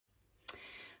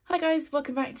Hi guys,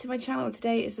 welcome back to my channel.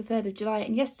 Today is the 3rd of July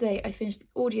and yesterday I finished the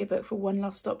audiobook for One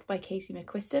Last Stop by Casey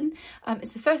McQuiston.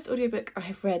 It's the first audiobook I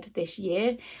have read this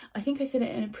year. I think I said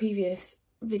it in a previous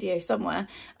video somewhere.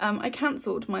 I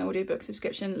cancelled my audiobook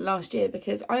subscription last year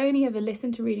because I only ever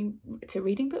listened to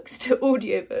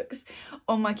audiobooks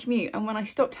on my commute, and when I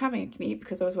stopped having a commute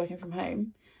because I was working from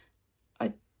home,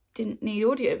 I didn't need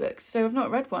audiobooks, so I've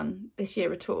not read one this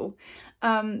year at all.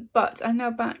 But I'm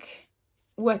now back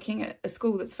working at a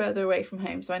school that's further away from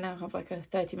home, so I now have like a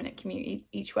 30-minute commute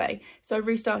each way. So I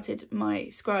restarted my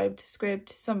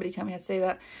scribd, somebody tell me how to say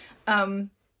that,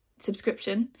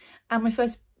 subscription, and my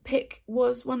first pick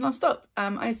was One Last Stop.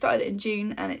 I started it in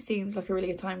June and it seems like a really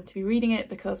good time to be reading it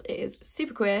because it is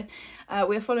super queer.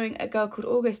 We're following a girl called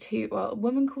August a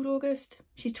woman called August.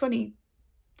 She's 20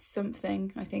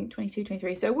 something, I think 22,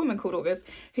 23, so a woman called August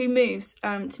who moves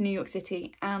to New York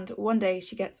City, and one day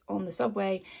she gets on the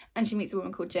subway and she meets a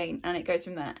woman called Jane, and it goes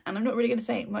from there. And I'm not really going to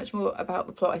say much more about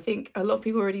the plot. I think a lot of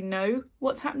people already know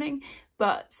what's happening,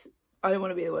 but I don't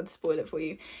want to be the one to spoil it for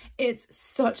you. It's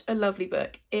such a lovely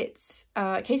book. It's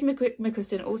Casey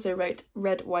McQuiston also wrote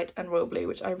Red, White and Royal Blue,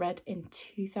 which I read in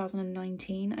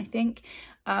 2019, I think.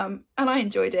 And I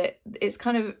enjoyed it. It's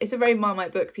a very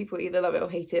Marmite book. People either love it or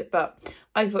hate it, but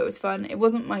I thought it was fun.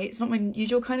 It's not my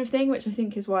usual kind of thing, which I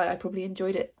think is why I probably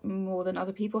enjoyed it more than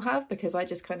other people have, because I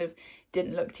just kind of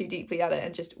didn't look too deeply at it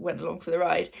and just went along for the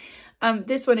ride.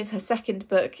 This one is her second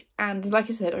book, and like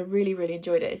I said, I really, really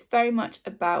enjoyed it. It's very much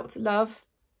about love.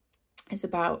 It's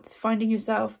about finding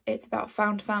yourself. It's about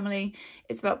found family.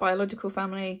 It's about biological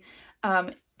family.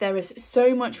 There is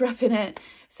so much rep in it.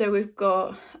 So we've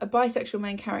got a bisexual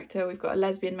main character, we've got a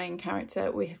lesbian main character,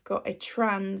 we've got a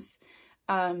trans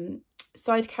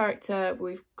side character,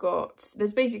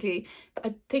 there's basically,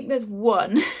 I think there's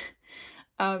one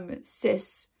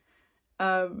cis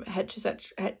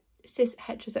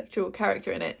heterosexual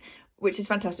character in it, which is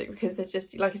fantastic because there's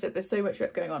just, like I said, there's so much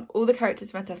rep going on. All the characters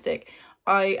are fantastic.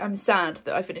 I am sad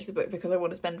that I finished the book because I want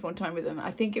to spend more time with them.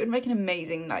 I think it would make an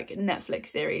amazing like Netflix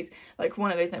series, like one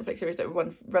of those Netflix series that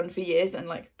would run for years and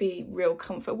like be real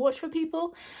comfort watch for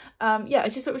people. Yeah, I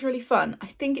just thought it was really fun. I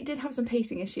think it did have some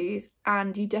pacing issues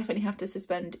and you definitely have to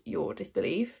suspend your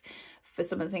disbelief for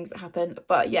some of the things that happen.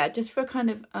 But yeah, just for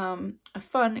kind of a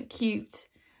fun, cute,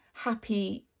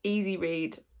 happy, easy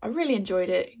read, I really enjoyed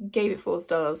it, gave it 4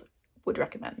 stars, would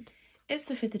recommend. It's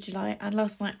the 5th of July and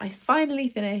last night I finally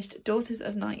finished Daughters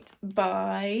of Night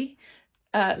by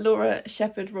Laura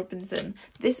Shepherd Robinson.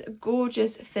 This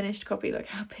gorgeous finished copy, look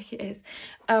how big it is,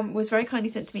 was very kindly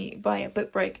sent to me by a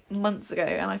book break months ago,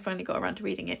 and I finally got around to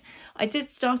reading it. I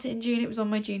did start it in June. It was on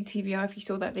my June TBR if you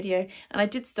saw that video, and I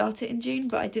did start it in June,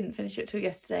 but I didn't finish it till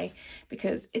yesterday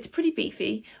because it's pretty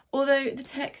beefy, although the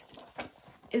text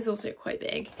is also quite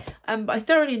big, but I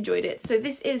thoroughly enjoyed it. So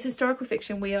this is historical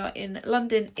fiction. We are in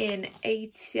London in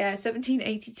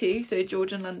 1782, so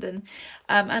Georgian London,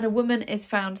 and a woman is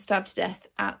found stabbed to death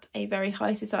at a very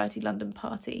high society London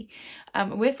party.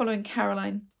 We're following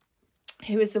Caroline,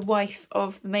 who is the wife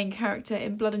of the main character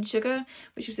in Blood and Sugar,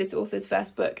 which was this author's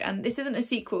first book. And this isn't a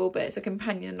sequel, but it's a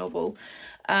companion novel.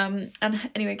 And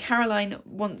anyway, Caroline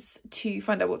wants to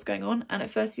find out what's going on. And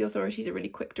at first the authorities are really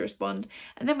quick to respond.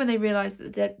 And then when they realise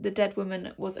that the dead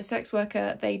woman was a sex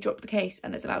worker, they drop the case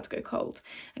and it's allowed to go cold.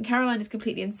 And Caroline is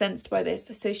completely incensed by this.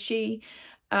 So she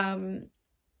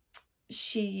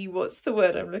what's the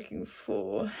word I'm looking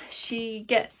for? She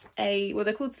gets well,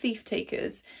 they're called thief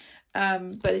takers.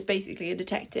 But it's basically a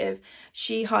detective.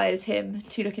 She hires him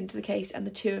to look into the case, and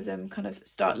the two of them kind of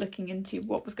start looking into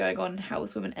what was going on and how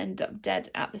this woman ended up dead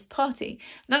at this party.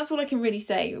 And that's all I can really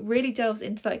say. It really delves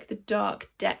into like the dark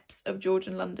depths of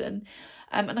Georgian London.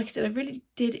 And like I said, I really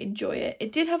did enjoy it.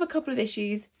 It did have a couple of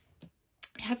issues.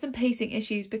 It had some pacing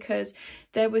issues because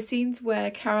there were scenes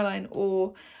where Caroline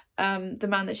or the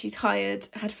man that she's hired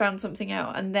had found something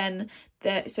out, and then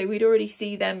so we'd already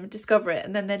see them discover it,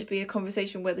 and then there'd be a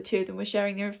conversation where the two of them were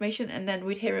sharing their information, and then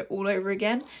we'd hear it all over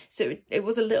again. So it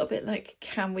was a little bit like,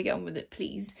 can we get on with it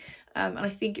please? And I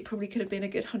think it probably could have been a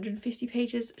good 150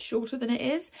 pages shorter than it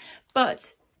is,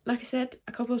 but like I said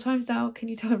a couple of times now, can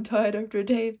you tell I'm tired after a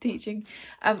day of teaching?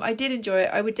 I did enjoy it.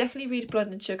 I would definitely read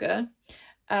Blood and Sugar.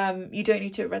 You don't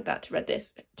need to have read that to read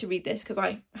this, because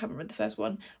I haven't read the first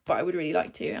one, but I would really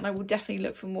like to, and I will definitely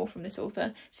look for more from this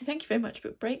author. So thank you very much,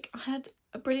 Book Break. I had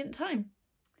a brilliant time.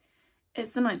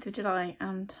 It's the 9th of July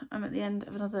and I'm at the end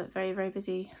of another very, very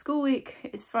busy school week.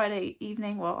 It's Friday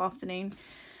evening, well, afternoon,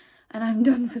 and I'm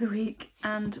done for the week.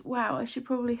 And wow, I should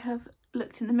probably have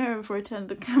looked in the mirror before I turned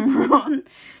the camera on.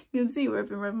 You can see where I've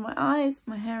been rubbing my eyes.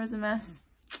 My hair is a mess.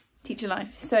 teacher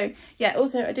life. So yeah,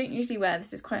 also I don't usually wear,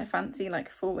 this is quite a fancy like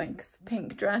full-length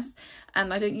pink dress,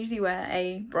 and I don't usually wear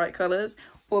A, bright colours,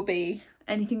 or B,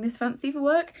 anything this fancy for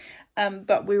work.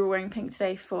 But we were wearing pink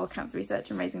today for cancer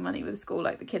research and raising money with the school.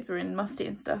 Like the kids were in mufti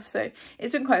and stuff, so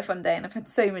it's been quite a fun day, and I've had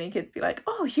so many kids be like,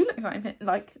 oh, you look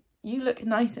like you look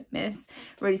nice, miss.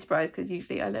 Really surprised, because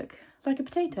usually I look like a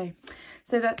potato.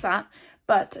 So that's that.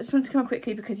 But I just wanted to come on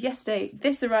quickly because yesterday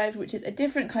this arrived, which is A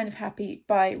Different Kind of Happy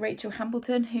by Rachel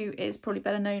Hambleton, who is probably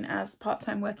better known as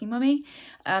Part-Time Working Mummy.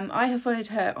 I have followed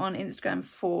her on Instagram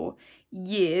for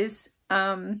years,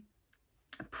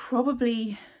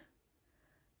 probably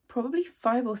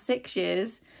 5 or 6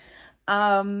 years,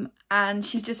 and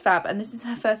she's just fab. And this is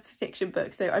her first fiction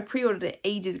book, so I pre-ordered it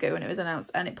ages ago when it was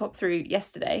announced, and it popped through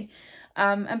yesterday.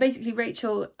 And basically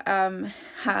Rachel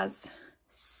has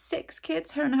 6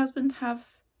 kids. Her and her husband have,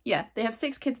 yeah, they have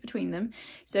 6 kids between them.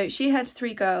 So she had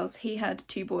 3 girls, he had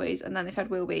 2 boys, and then they've had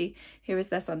Wilby, who is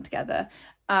their son, together.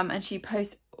 And she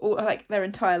posts all, like, their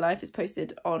entire life is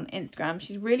posted on Instagram.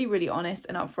 She's really, really honest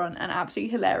and upfront and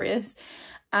absolutely hilarious.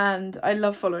 And I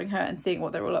love following her and seeing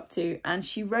what they're all up to. And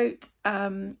she wrote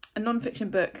a non-fiction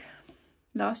book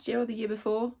last year or the year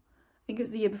before. I think it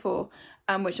was the year before,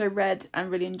 which I read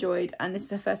and really enjoyed. And this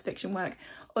is her first fiction work.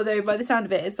 Although by the sound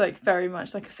of it, it's like very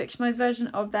much like a fictionalised version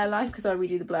of their life, because I'll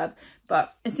read you the blurb.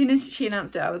 But as soon as she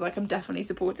announced it, I was like, I'm definitely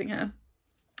supporting her.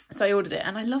 So I ordered it,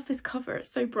 and I love this cover. It's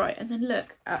so bright. And then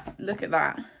look at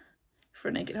that for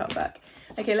a naked hardback.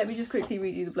 Okay, let me just quickly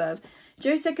read you the blurb.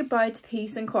 Jo said goodbye to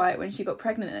peace and quiet when she got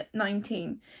pregnant at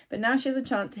 19, but now she has a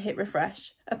chance to hit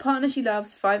refresh. A partner she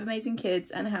loves, 5 amazing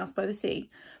kids, and a house by the sea.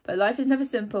 But life is never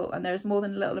simple, and there is more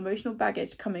than a little emotional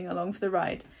baggage coming along for the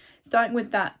ride. Starting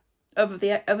with that of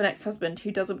an ex-husband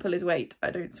who doesn't pull his weight.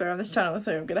 I don't swear on this channel,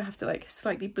 so I'm gonna have to like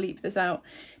slightly bleep this out.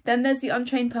 Then there's the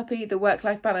untrained puppy, the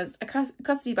work-life balance, a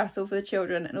custody battle for the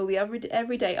children, and all the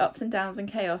everyday ups and downs and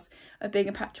chaos of being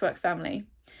a patchwork family.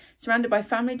 Surrounded by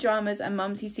family dramas and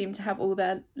mums who seem to have all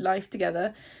their life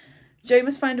together, Jo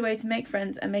must find a way to make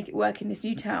friends and make it work in this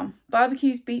new town.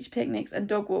 Barbecues, beach picnics and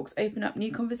dog walks open up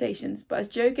new conversations, but as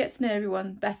Jo gets to know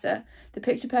everyone better, the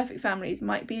picture-perfect families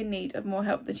might be in need of more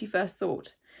help than she first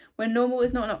thought. When normal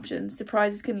is not an option,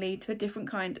 surprises can lead to a different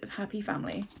kind of happy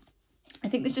family. I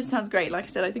think this just sounds great. Like I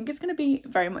said, I think it's going to be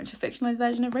very much a fictionalised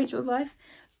version of Rachel's life.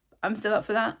 I'm still up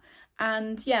for that.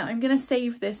 And yeah, I'm going to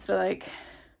save this for like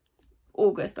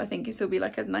August. I think this will be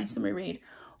like a nice summer read.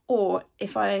 Or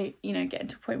if I, you know, get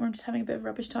into a point where I'm just having a bit of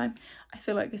rubbish time, I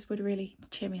feel like this would really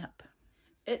cheer me up.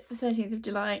 It's the 13th of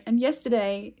July, and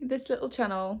yesterday this little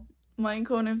channel, my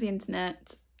corner of the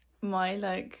internet, my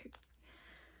like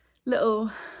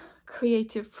little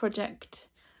creative project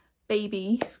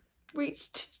baby,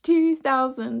 reached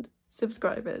 2,000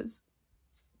 subscribers.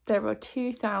 There are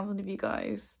 2,000 of you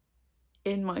guys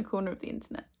in my corner of the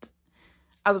internet.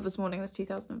 As of this morning, there's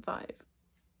 2005,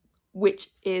 which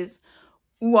is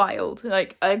wild.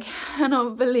 Like, I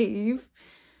cannot believe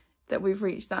that we've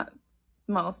reached that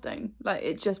milestone. Like,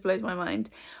 it just blows my mind.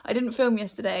 I didn't film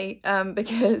yesterday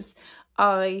because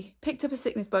I picked up a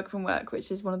sickness bug from work,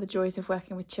 which is one of the joys of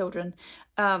working with children.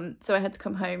 So I had to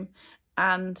come home,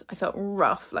 and I felt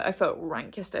rough. Like, I felt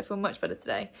rank yesterday. I feel much better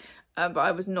today, but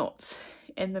I was not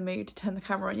in the mood to turn the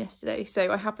camera on yesterday.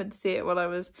 So I happened to see it while I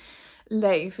was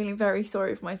lay, feeling very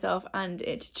sorry for myself, and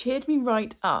it cheered me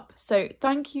right up. So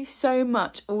thank you so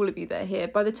much, all of you that are here.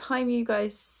 By the time you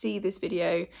guys see this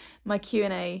video, my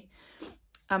Q&A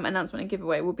announcement and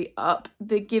giveaway will be up.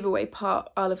 The giveaway part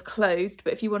I'll have closed,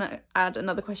 but if you want to add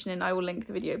another question in, I will link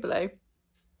the video below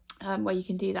where you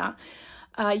can do that.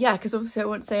 Yeah, because obviously I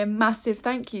want to say a massive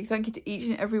thank you to each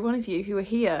and every one of you who are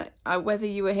here, whether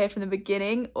you were here from the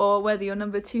beginning or whether you're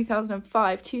number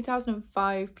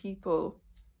 2005 people.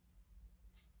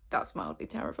 That's mildly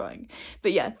terrifying.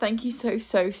 But yeah, thank you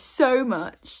so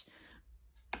much.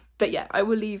 But yeah, I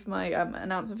will leave my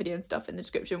announcement video and stuff in the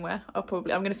description, where I'm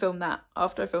going to film that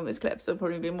after I film this clip, so I'll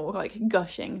probably be more like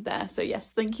gushing there. So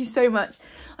yes, thank you so much.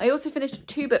 I also finished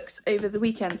 2 books over the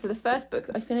weekend. So the first book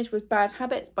that I finished was Bad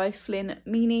Habits by Flynn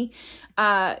Meaney.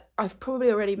 I've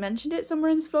probably already mentioned it somewhere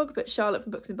in this vlog, but Charlotte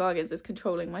from Books and Bargains is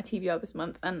controlling my TBR this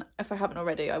month, and if I haven't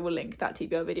already, I will link that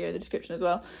TBR video in the description as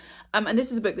well. And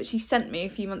this is a book that she sent me a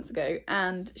few months ago,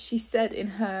 and she said in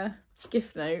her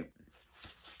gift note,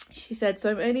 she said,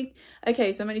 so I'm only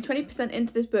 20%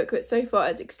 into this book, but so far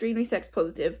it's extremely sex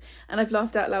positive, and I've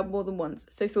laughed out loud more than once,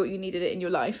 so thought you needed it in your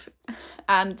life.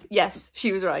 And yes,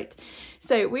 she was right.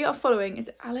 So we are following, is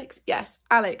it Alex? Yes,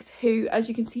 Alex, who, as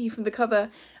you can see from the cover,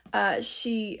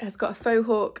 she has got a faux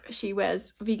hawk, she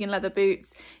wears vegan leather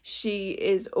boots, she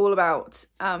is all about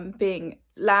being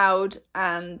loud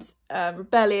and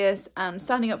rebellious and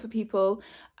standing up for people,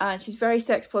 and she's very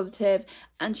sex positive,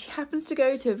 and she happens to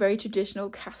go to a very traditional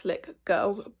Catholic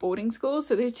girls boarding school,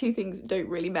 so those two things don't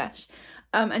really mesh.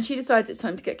 And she decides it's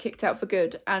time to get kicked out for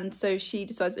good, and so she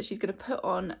decides that she's going to put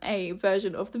on a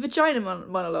version of the vagina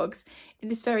monologues in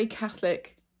this very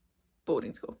Catholic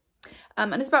boarding school.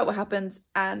 And it's about what happens,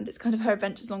 and it's kind of her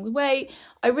adventures along the way.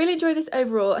 I really enjoy this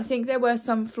overall. I think there were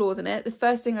some flaws in it. The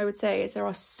first thing I would say is there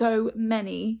are so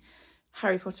many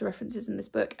Harry Potter references in this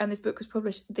book, and this book was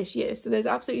published this year, so there's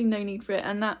absolutely no need for it,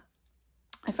 and that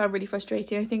I found really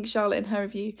frustrating. I think Charlotte in her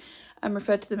review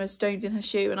referred to them as stones in her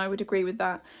shoe, and I would agree with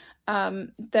that.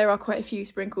 There are quite a few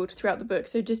sprinkled throughout the book,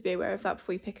 so just be aware of that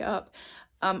before you pick it up.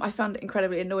 I found it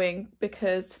incredibly annoying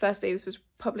because firstly this was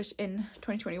published in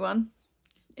 2021.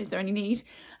 Is there any need?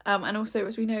 And also,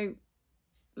 as we know,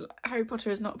 Harry Potter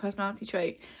is not a personality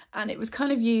trait, and it was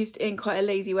kind of used in quite a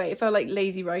lazy way. It felt like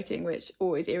lazy writing, which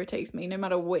always irritates me, no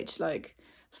matter which like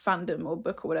fandom or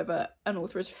book or whatever an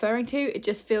author is referring to. It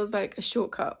just feels like a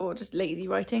shortcut or just lazy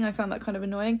writing. I found that kind of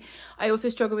annoying. I also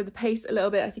struggled with the pace a little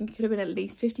bit. I think it could have been at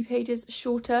least 50 pages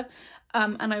shorter,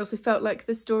 and I also felt like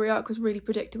the story arc was really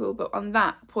predictable. But on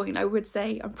that point, I would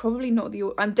say I'm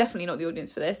definitely not the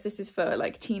audience for this. This is for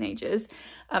like teenagers,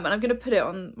 and I'm going to put it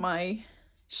on my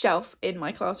shelf in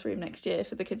my classroom next year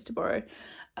for the kids to borrow,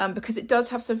 because it does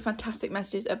have some fantastic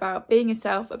messages about being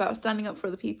yourself, about standing up for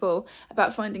other people,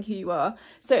 about finding who you are.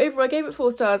 So overall I gave it 4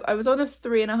 stars. I was on a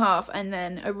 3.5, and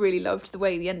then I really loved the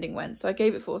way the ending went, so I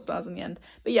gave it 4 stars in the end.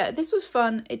 But yeah, this was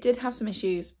fun. It did have some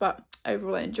issues, but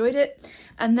overall I enjoyed it.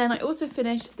 And then I also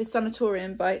finished The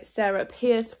Sanatorium by Sarah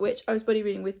Pearce, which I was buddy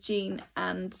reading with Jean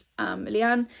and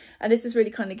Leanne, and this was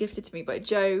really kind of gifted to me by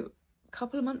Joe a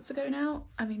couple of months ago now.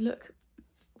 I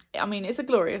mean it's a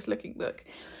glorious looking book.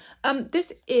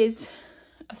 This is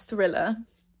a thriller,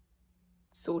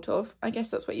 sort of, I guess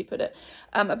that's what you put it,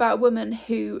 about a woman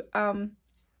who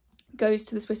goes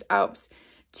to the Swiss Alps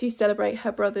to celebrate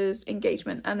her brother's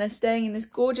engagement, and they're staying in this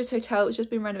gorgeous hotel that's just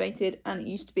been renovated, and it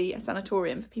used to be a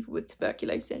sanatorium for people with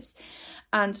tuberculosis.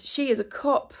 And she is a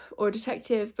cop or a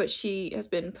detective, but she has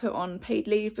been put on paid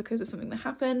leave because of something that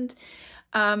happened,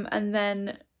 and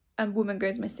then a woman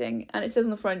goes missing, and it says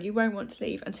on the front, you won't want to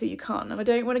leave until you can. And I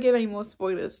don't want to give any more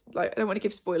spoilers, like I don't want to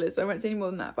give spoilers, so I won't say any more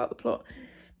than that about the plot.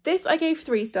 This I gave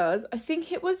 3 stars. I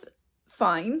think it was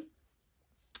fine.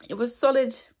 It was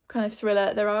solid kind of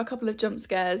thriller. There are a couple of jump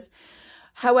scares.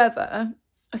 However,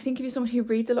 I think if you're someone who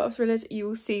reads a lot of thrillers, you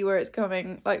will see where it's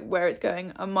coming, like where it's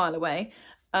going a mile away.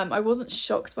 I wasn't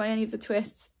shocked by any of the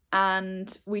twists,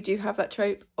 and we do have that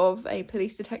trope of a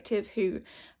police detective who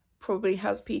probably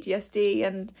has PTSD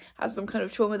and has some kind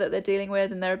of trauma that they're dealing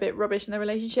with, and they're a bit rubbish in their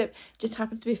relationship. Just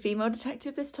happens to be a female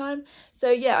detective this time.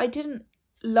 So yeah, I didn't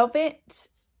love it,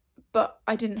 but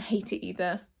I didn't hate it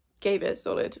either. Gave it a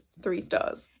solid 3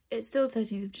 stars. It's still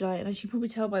 13th of July, and as you can probably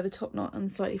tell by the top knot and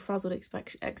slightly frazzled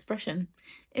expression,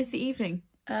 it's the evening,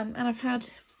 and I've had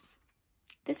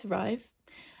this arrive.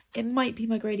 It might be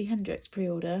my Grady Hendrix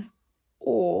pre-order,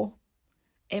 or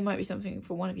it might be something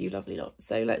for one of you lovely lot.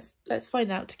 So let's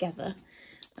find out together.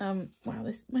 Wow,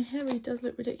 my hair really does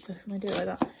look ridiculous when I do it like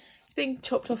that. It's being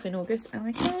chopped off in August, and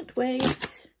I can't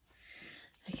wait.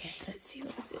 Okay, let's see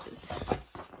what this is.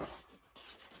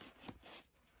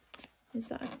 Is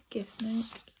that a gift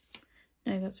note?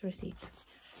 No, that's a receipt.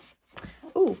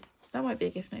 Oh, that might be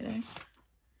a gift note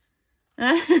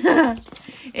though.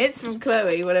 It's from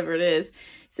Chloe, whatever it is.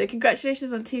 So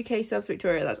congratulations on 2K subs,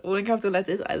 Victoria. That's all in capital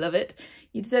letters. I love it.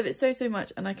 You deserve it so, so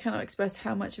much, and I cannot express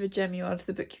how much of a gem you are to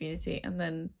the book community. And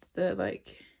then the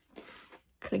like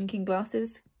clinking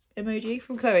glasses emoji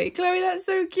from Chloe. Chloe, that's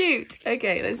so cute.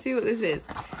 Okay, let's see what this is.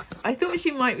 I thought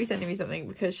she might be sending me something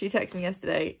because she texted me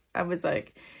yesterday and was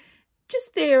like,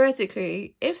 just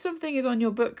theoretically, if something is on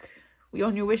your book,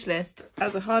 on your wish list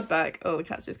as a hardback, oh, the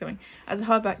cat's just coming, as a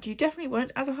hardback, do you definitely want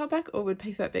it as a hardback, or would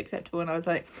paperback be acceptable? And I was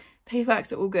like,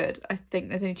 paperbacks are all good. I think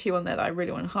there's only 2 on there that I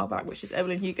really want in hardback, which is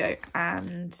Evelyn Hugo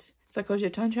and Psychology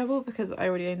of Time Travel, because I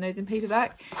already own those in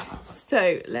paperback.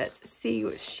 So let's see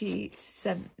what she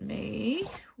sent me.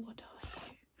 What are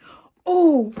you?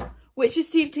 Oh, Witch is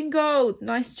Steeped in Gold.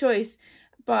 Nice choice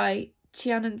by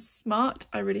Chianan Smart.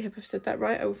 I really hope I've said that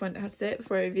right. I will find out how to say it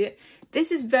before I review it. This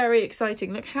is very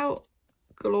exciting. Look how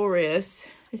glorious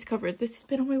this cover is. This has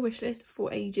been on my wish list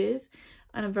for ages,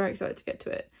 and I'm very excited to get to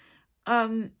it.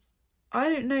 I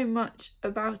don't know much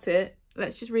about it.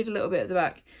 Let's just read a little bit at the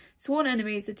back. Sworn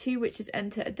enemies, the 2 witches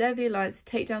enter a deadly alliance to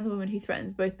take down the woman who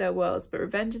threatens both their worlds, but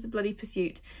revenge is a bloody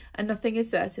pursuit, and nothing is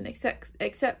certain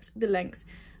except the lengths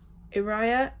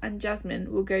Uriah and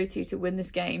Jasmine will go to win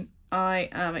this game. I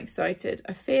am excited.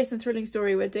 A fierce and thrilling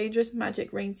story where dangerous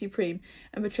magic reigns supreme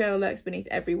and betrayal lurks beneath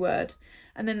every word.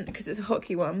 And then, because it's a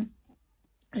hockey one,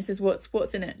 it says,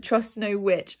 what's in it? Trust no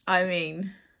witch. I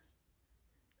mean,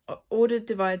 order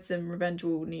divides them, revenge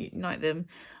will unite them.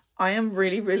 I am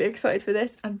really, really excited for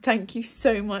this. And thank you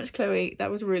so much, Chloe.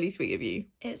 That was really sweet of you.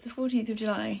 It's the 14th of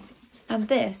July. And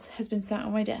this has been sat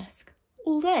on my desk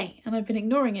all day, and I've been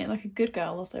ignoring it like a good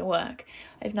girl whilst I work.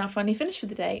 I've now finally finished for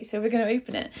the day, so we're going to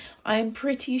open it. I am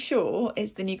pretty sure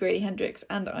it's the new Grady Hendrix,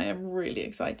 and I am really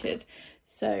excited.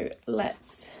 So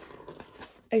let's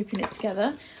open it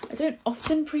together. I don't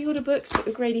often pre-order books, but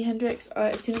with Grady Hendrix,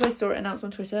 as soon as I saw it announced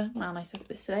on Twitter, man, I suck at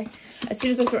this today. As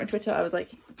soon as I saw it on Twitter, I was like,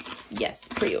 yes,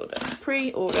 pre-order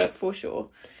for sure,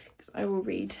 because I will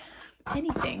read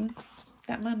anything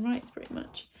that man writes pretty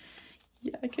much.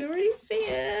 Yeah, I can already see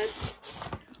it.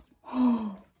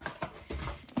 Oh,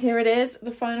 here it is,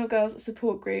 the Final Girls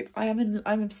support group. I'm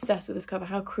obsessed with this cover.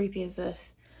 How creepy is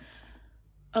this?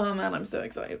 Oh man, I'm so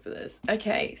excited for this.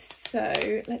 Okay,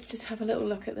 so let's just have a little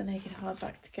look at the naked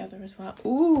hardback together as well.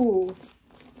 Ooh.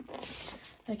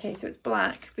 Okay, so it's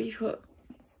black, but you've got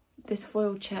this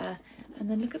foil chair, and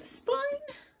then look at the spine.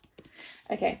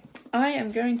 Okay, I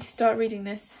am going to start reading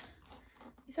this.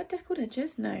 Is that deckled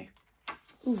edges? No.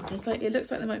 Ooh, there's like, it looks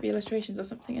like there might be illustrations or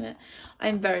something in it.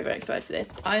 I'm very, very excited for this.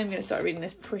 I am going to start reading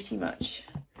this pretty much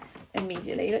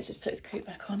immediately. Let's just put his coat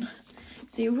back on.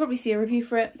 So you'll probably see a review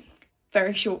for it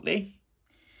very shortly.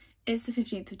 It's the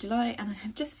 15th of July and I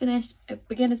have just finished A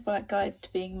Beginner's Guide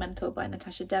to Being Mental by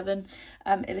Natasha Devon,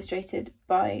 illustrated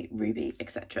by Ruby,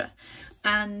 etc.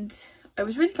 And I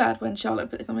was really glad when Charlotte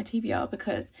put this on my TBR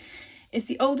because it's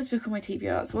the oldest book on my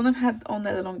TBR. It's the one I've had on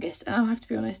there the longest, and I'll have to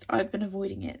be honest, I've been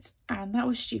avoiding it, and that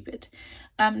was stupid.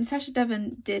 Natasha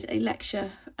Devon did a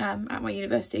lecture at my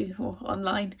university, or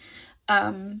online,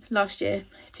 last year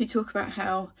to talk about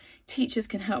how teachers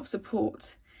can help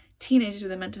support teenagers with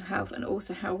their mental health, and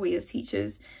also how we as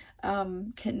teachers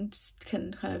can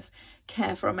kind of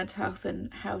care for our mental health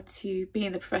and how to be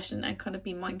in the profession and kind of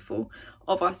be mindful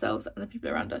of ourselves and the people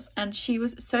around us. And she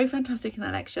was so fantastic in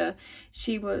that lecture.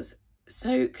 She was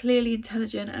so clearly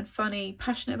intelligent and funny,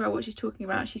 passionate about what she's talking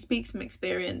about. She speaks from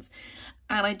experience,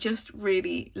 and I just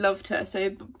really loved her. So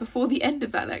before the end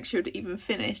of that lecture had even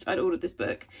finished, I'd ordered this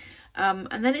book,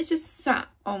 and then it's just sat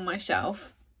on my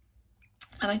shelf,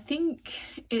 and I think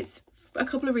it's a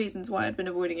couple of reasons why I'd been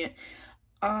avoiding it.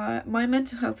 My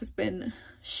mental health has been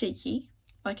shaky,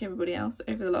 like everybody else,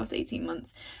 over the last 18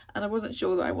 months, and I wasn't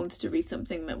sure that I wanted to read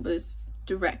something that was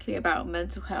directly about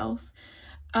mental health.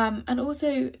 And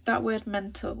also that word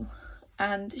mental,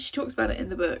 and she talks about it in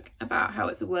the book, about how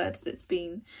it's a word that's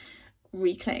been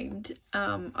reclaimed.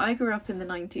 I grew up in the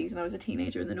 90s and I was a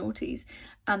teenager in the noughties,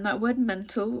 and that word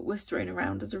mental was thrown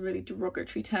around as a really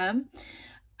derogatory term,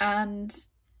 and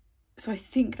so I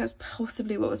think that's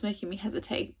possibly what was making me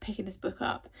hesitate picking this book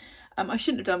up. I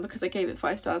shouldn't have done, because I gave it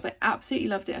 5 stars. I absolutely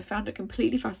loved it. I found it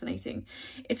completely fascinating.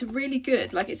 It's really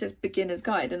good, like it says beginner's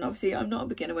guide, and obviously I'm not a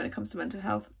beginner when it comes to mental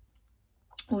health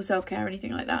or self-care or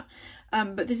anything like that,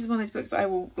 but this is one of those books that I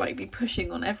will like be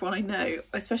pushing on everyone I know,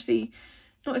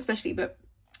 but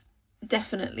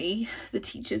definitely the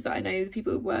teachers that I know, the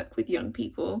people who work with young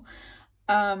people,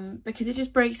 because it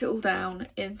just breaks it all down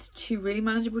into 2 really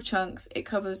manageable chunks. It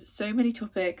covers so many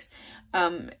topics.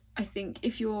 I think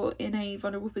if you're in a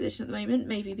vulnerable position at the moment,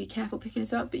 maybe be careful picking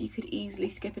this up, but you could easily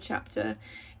skip a chapter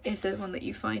if there's one that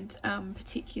you find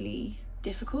particularly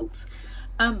difficult.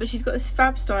 But she's got this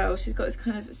fab style. She's got this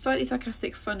kind of slightly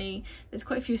sarcastic, funny, there's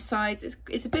quite a few sides.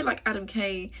 It's a bit like Adam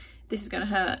Kay, This Is Gonna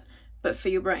Hurt, but for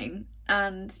your brain.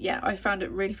 And yeah, I found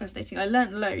it really fascinating. I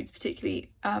learnt loads,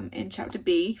 particularly in chapter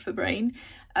B for brain,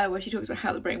 where she talks about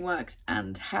how the brain works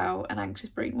and how an anxious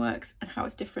brain works and how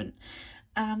it's different.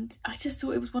 And I just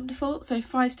thought it was wonderful. So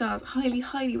 5 stars,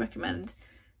 highly recommend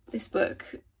this book.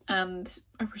 And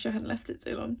I wish I hadn't left it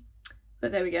so long,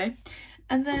 but there we go.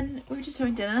 And then we were just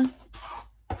having dinner,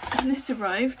 and this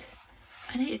arrived,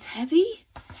 and it is heavy.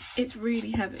 It's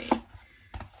really heavy,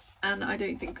 and I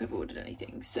don't think I've ordered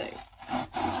anything, so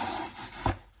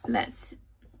let's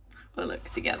have a look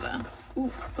together.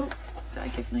 Oh, is that a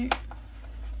gift note?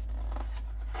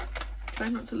 Try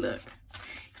not to look.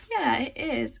 Yeah, it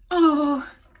is. Oh,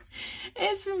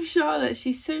 it's from Charlotte.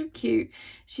 She's so cute.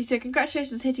 She said,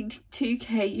 congratulations hitting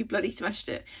 2k, you bloody smashed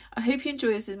it. I hope you enjoy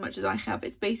this as much as I have.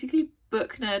 It's basically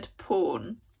book nerd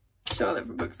porn. Charlotte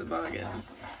from Books and Bargains.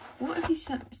 What have you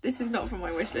sent? This is not from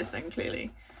my wish list then,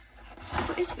 clearly.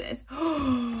 What is this?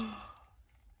 Oh,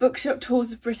 Bookshop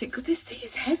Tours of Britain. God, this thing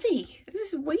is heavy.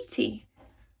 This is weighty.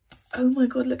 Oh my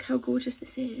god, look how gorgeous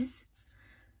this is.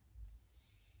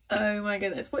 Oh my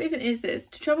goodness, what even is this?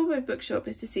 To travel by bookshop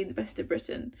is to see the best of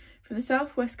Britain. From the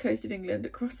southwest coast of England,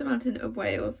 across the mountain of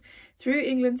Wales, through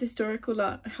England's historical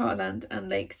heartland and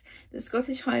lakes, the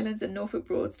Scottish Highlands and Norfolk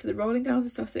Broads, to the rolling downs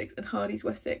of Sussex and Hardy's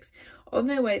Wessex. On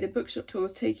their way, the bookshop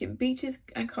tours take in beaches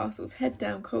and castles, head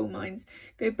down coal mines,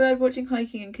 go birdwatching,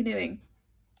 hiking and canoeing.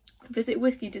 Visit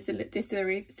whisky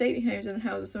distilleries, stately homes and the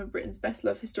houses of some of Britain's best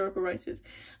loved historical writers.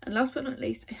 And last but not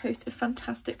least, a host of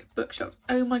fantastic bookshops.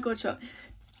 Oh my god, Charlotte.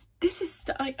 This is,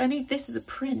 I need this as a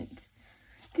print.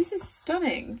 This is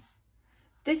stunning.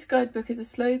 This guidebook is a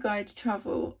slow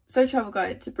travel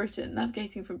guide to Britain,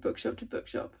 navigating from bookshop to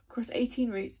bookshop, across 18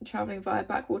 routes and travelling via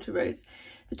backwater roads.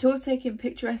 The tours take in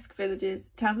picturesque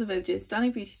towns and villages,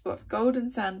 stunning beauty spots, golden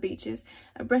sand beaches,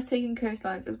 and breathtaking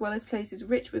coastlines, as well as places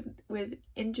rich with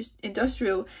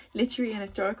industrial, literary and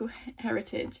historical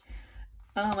heritage.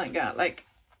 Oh my god, like,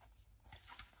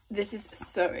 this is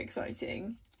so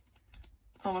exciting.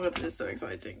 Oh my god, this is so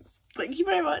exciting. Thank you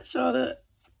very much, Charlotte.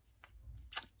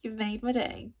 You've made my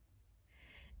day.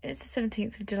 It's the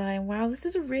 17th of July and wow, this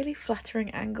is a really flattering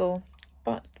angle,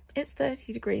 but it's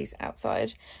 30 degrees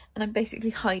outside and I'm basically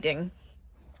hiding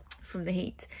from the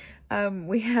heat.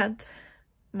 We had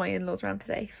my in-laws around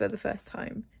today for the first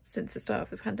time since the start of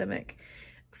the pandemic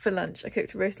for lunch. I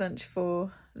cooked a roast lunch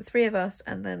for the three of us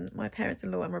and then my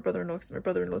parents-in-law and my brother-in-law, because my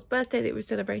brother-in-law's birthday that we were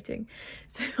celebrating.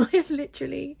 So I have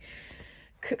literally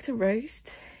cooked a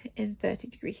roast in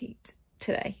 30-degree heat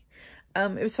today.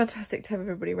 It was fantastic to have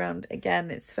everybody around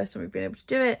again. It's the first time we've been able to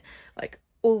do it. Like,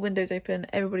 all windows open,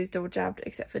 everybody's double jabbed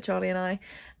except for Charlie and I.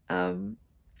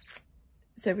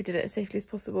 So we did it as safely as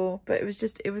possible, but it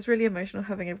was really emotional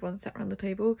having everyone sat around the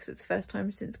table because it's the first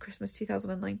time since Christmas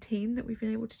 2019 that we've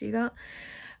been able to do that.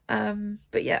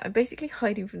 But yeah, I'm basically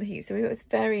hiding from the heat. So we got this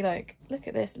very, like, look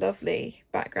at this lovely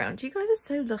background. You guys are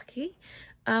so lucky.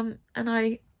 And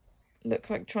I look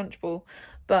like Trunchbull,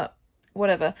 but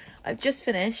whatever. I've just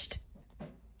finished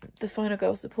the Final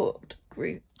Girl Support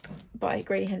Group by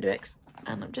Grady Hendrix,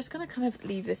 and I'm just gonna kind of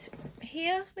leave this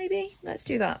here. Maybe let's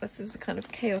do that. This is the kind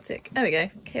of chaotic, there we go,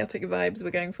 chaotic vibes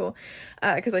we're going for,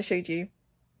 because I showed you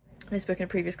this book in a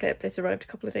previous clip. This arrived a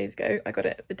couple of days ago. I got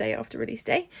it the day after release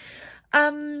day.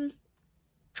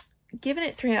 Given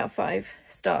it 3 out of 5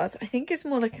 stars. I think it's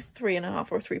more like a 3.5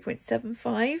 or a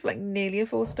 3.75, like nearly a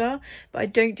 4 star, but I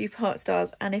don't do part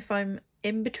stars, and if I'm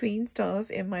in between stars,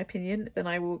 in my opinion, then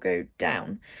I will go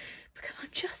down because I'm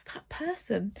just that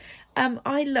person.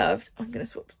 I loved, I'm gonna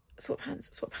swap hands.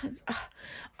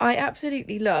 I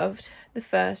absolutely loved the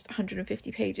first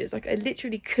 150 pages. Like, I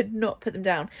literally could not put them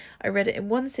down. I read it in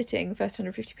one sitting, the first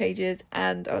 150 pages,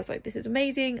 and I was like, this is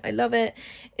amazing, I love it.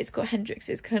 It's got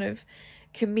Hendrix's kind of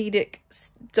comedic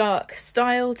dark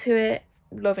style to it,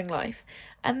 loving life.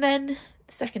 And then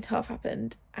the second half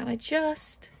happened and I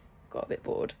just got a bit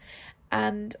bored,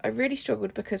 and I really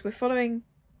struggled because we're following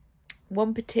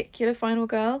one particular final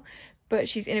girl, but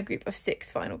she's in a group of 6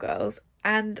 final girls,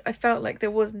 and I felt like there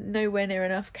was nowhere near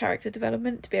enough character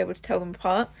development to be able to tell them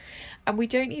apart. And we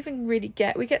don't even really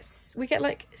get we get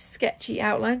like sketchy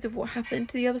outlines of what happened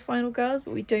to the other final girls,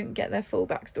 but we don't get their full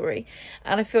backstory.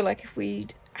 And I feel like if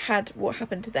we'd had what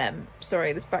happened to them,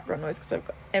 sorry, this background noise because I've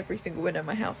got every single window in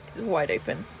my house is wide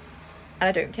open and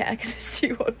I don't care because it's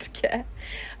too hot to care.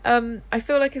 I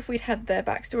feel like if we'd had their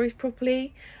backstories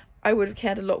properly, I would have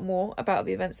cared a lot more about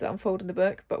the events that unfold in the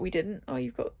book, but we didn't. Oh,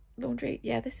 you've got laundry.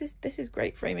 Yeah, this is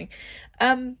great framing.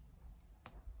 I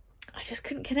just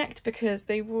couldn't connect because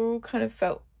they were all kind of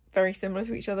felt very similar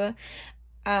to each other,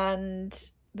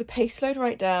 and the pace slowed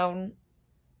right down.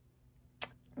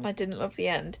 I didn't love the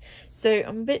end, so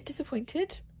I'm a bit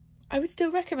disappointed. I would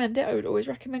still recommend it. I would always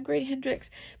recommend Grady Hendrix,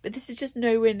 but this is just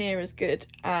nowhere near as good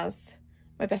as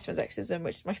My Best Friend's Exorcism,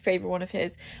 which is my favourite one of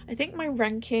his. I think my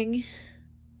ranking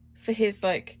for his,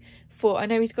 like, I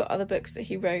know he's got other books that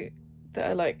he wrote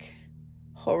that are like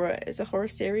horror, it's a horror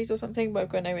series or something, but I've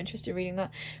got no interest in reading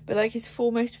that. But like his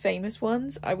 4 most famous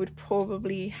ones, I would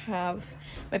probably have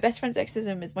My Best Friend's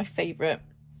Exorcism is my favourite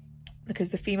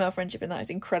because the female friendship in that is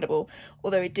incredible,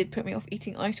 although it did put me off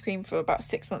eating ice cream for about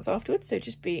 6 months afterwards, so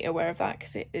just be aware of that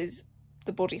because it is,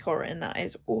 the body horror in that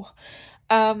is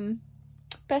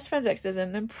Best Friend's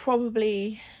Exorcism, then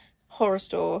probably Horror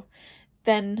Store,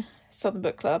 then Southern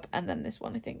Book Club, and then this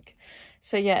one, I think.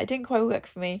 So yeah, it didn't quite work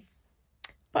for me,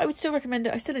 but I would still recommend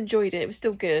it. I still enjoyed it. It was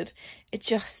still good. It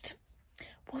just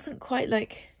wasn't quite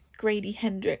like Grady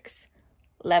Hendrix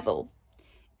level.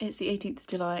 It's the 18th of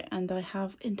July and I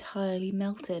have entirely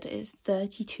melted. It's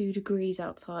 32 degrees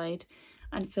outside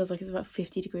and it feels like it's about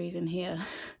 50 degrees in here.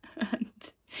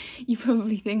 And you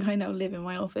probably think I now live in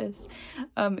my office.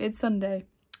 It's Sunday.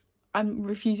 I'm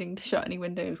refusing to shut any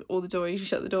windows or the door. I usually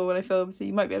shut the door when I film, so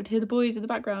you might be able to hear the boys in the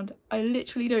background. I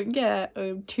literally don't care.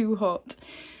 I'm too hot.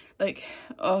 Like,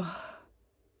 oh,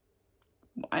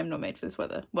 I'm not made for this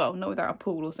weather. Well, not without a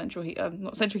pool or central heat.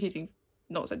 Not central heating.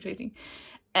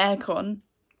 Aircon.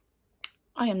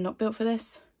 I am not built for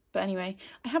this. But anyway,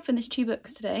 I have finished 2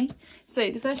 books today. So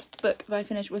the first book that I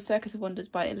finished was Circus of Wonders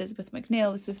by Elizabeth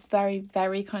McNeil. This was very,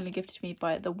 very kindly gifted to me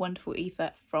by the wonderful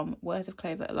Aoife from Words of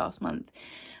Clover last month.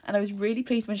 And I was really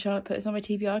pleased when Charlotte put this on my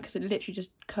TBR because it literally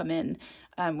just come in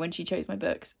when she chose my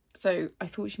books. So I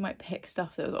thought she might pick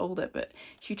stuff that was older, but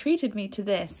she treated me to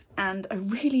this and I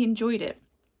really enjoyed it.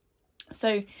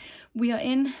 So we are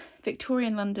in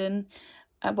Victorian London.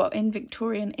 Well, in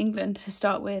Victorian England to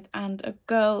start with, and a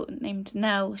girl named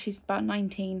Nell, she's about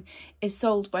 19, is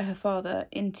sold by her father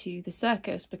into the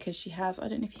circus because she has, I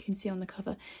don't know if you can see on the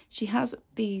cover, she has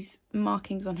these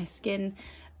markings on her skin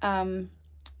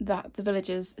that the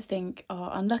villagers think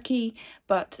are unlucky,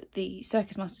 but the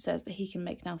circus master says that he can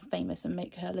make Nell famous and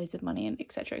make her loads of money and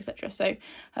etc, etc. So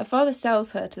her father sells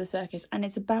her to the circus and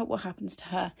it's about what happens to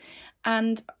her.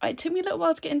 And it took me a little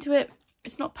while to get into it.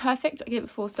 It's not perfect. I gave it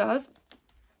 4 stars.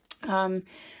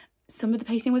 Some of the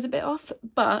pacing was a bit off,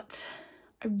 but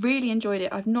I really enjoyed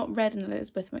it. I've not read an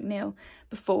Elizabeth McNeil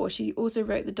before. She also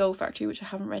wrote The Doll Factory, which I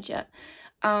haven't read yet,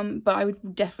 but I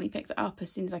would definitely pick that up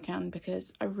as soon as I can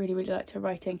because I really, really liked her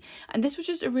writing. And this was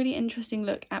just a really interesting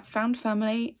look at found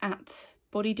family, at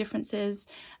body differences,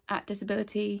 at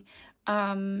disability,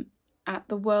 at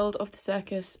the world of the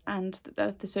circus and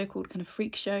the so-called kind of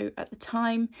freak show at the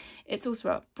time. It's also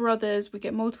about brothers. We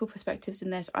get multiple perspectives in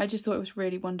this. I just thought it was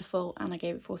really wonderful and I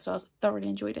gave it 4 stars. Thoroughly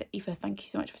enjoyed it. Aoife, thank you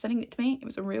so much for sending it to me. It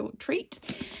was a real treat.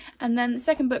 And then the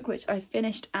second book, which I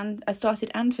finished and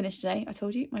started and finished today, I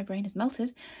told you my brain is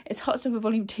melted, it's Hot Stopper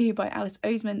Volume 2 by Alice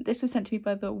Oseman. This was sent to me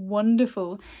by the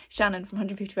wonderful Shannon from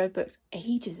 155 Books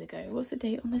ages ago. What's the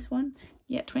date on this one?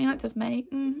 Yeah, 29th of May.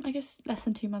 I guess less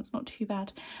than 2 months, not too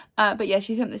bad. But yeah,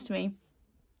 she sent this to me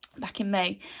back in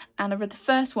May and I read the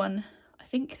first one. I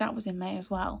think that was in May as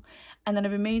well. And then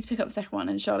I've been meaning to pick up the second one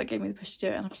and Charlotte gave me the push to do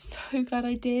it and I'm so glad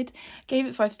I did. Gave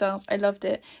it 5 stars. I loved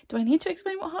it. Do I need to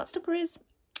explain what Heartstopper is?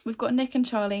 We've got Nick and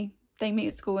Charlie. They meet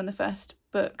at school in the first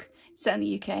book. It's set in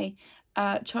the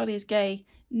UK. Charlie is gay.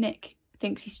 Nick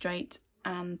thinks he's straight.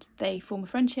 And they form a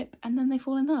friendship and then they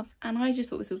fall in love, and I just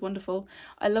thought this was wonderful.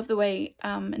 I love the way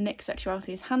Nick's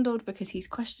sexuality is handled because he's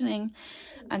questioning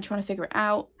and trying to figure it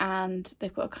out, and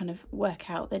they've got to kind of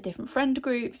work out their different friend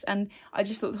groups, and I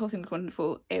just thought the whole thing was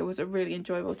wonderful. It was a really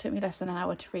enjoyable, it took me less than an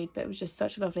hour to read, but it was just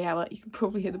such a lovely hour. You can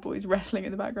probably hear the boys wrestling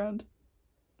in the background.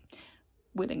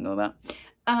 We'll ignore that.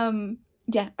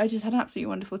 Yeah, I just had an absolutely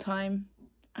wonderful time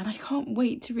and I can't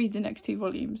wait to read the next 2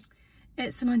 volumes.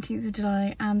 It's the 19th of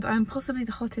July and I'm possibly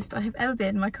the hottest I have ever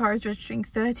been. My car is registering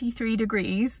 33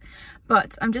 degrees,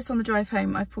 but I'm just on the drive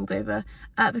home. I've pulled over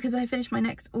because I finished my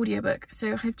next audiobook.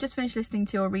 So I've just finished listening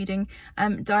to or reading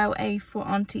Dial A for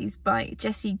Aunties by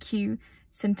Jessie Q.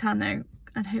 Centano.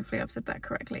 And hopefully I've said that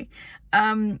correctly.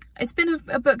 It's been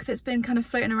a book that's been kind of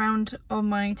floating around on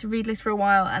my to-read list for a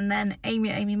while, and then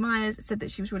Amy Myers said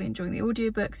that she was really enjoying the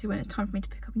audiobook, so when it's time for me to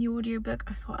pick up a new audiobook,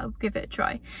 I thought I'll give it a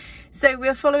try. So we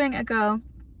are following a girl,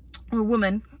 or a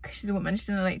woman, because she's a woman, she's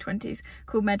in her late 20s,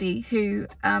 called Mehdi, who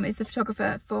is the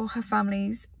photographer for her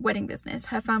family's wedding business.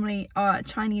 Her family are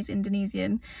Chinese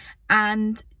Indonesian,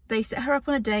 and they set her up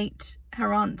on a date. Her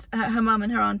mum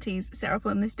and her aunties set her up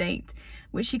on this date,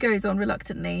 which she goes on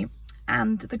reluctantly,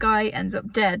 and the guy ends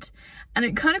up dead. And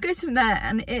it kind of goes from there,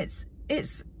 and it's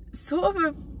sort of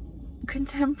a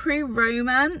contemporary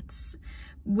romance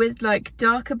with like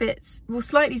darker bits, well,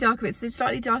 slightly darker bits, this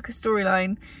slightly darker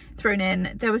storyline thrown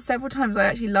in. There were several times I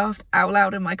actually laughed out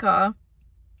loud in my car,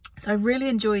 so I really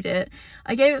enjoyed it.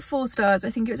 I gave it 4 stars. I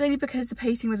think it was only because the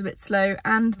pacing was a bit slow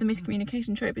and the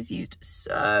miscommunication trope is used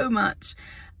so much.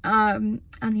 And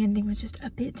the ending was just a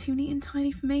bit too neat and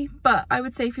tidy for me. But I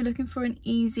would say if you're looking for an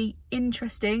easy,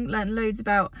 interesting, learn loads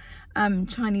about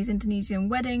Chinese Indonesian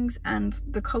weddings and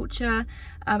the culture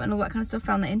and all that kind of stuff,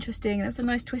 found that interesting. And there was a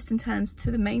nice twist and turns to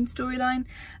the main storyline.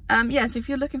 Yeah, so if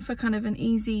you're looking for kind of an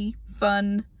easy,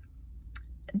 fun,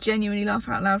 genuinely laugh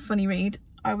out loud funny read,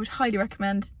 I would highly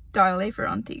recommend Dial A for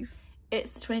Aunties.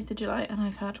 It's the 20th of July and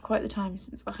I've had quite the time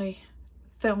since I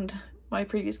filmed my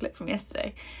previous clip from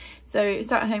yesterday. So I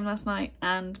sat at home last night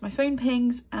and my phone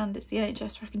pings and it's the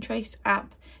NHS Track and Trace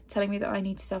app telling me that I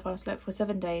need to self-isolate for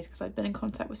 7 days because I've been in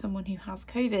contact with someone who has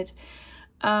COVID.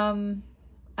 And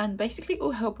basically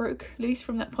all hell broke loose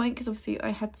from that point because obviously I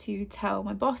had to tell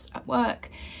my boss at work.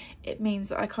 It means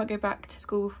that I can't go back to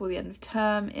school before the end of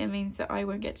term. It means that I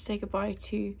won't get to say goodbye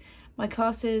to my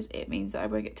classes. It means that I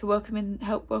won't get to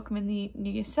help welcome in the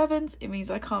New Year 7s. It means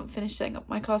I can't finish setting up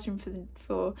my classroom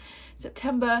for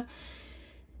September.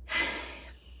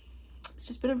 It's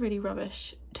just been a really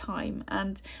rubbish time,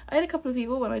 and I had a couple of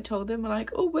people, when I told them, were like,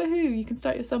 oh woohoo, you can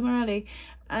start your summer early.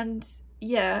 And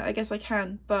yeah, I guess I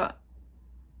can, but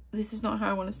this is not how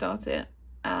I want to start it,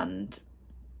 and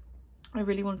I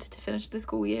really wanted to finish the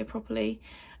school year properly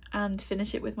and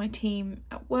finish it with my team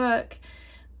at work,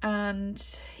 and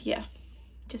yeah,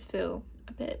 just feel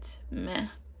a bit meh.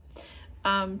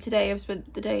 Today I've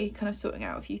spent the day kind of sorting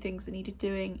out a few things that needed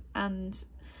doing, and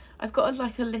I've got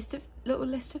like a little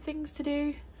list of things to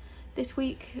do this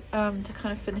week to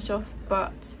kind of finish off,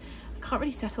 but I can't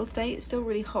really settle today. It's still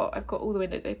really hot. I've got all the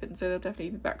windows open, so there'll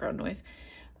definitely be background noise.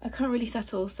 I can't really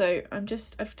settle, so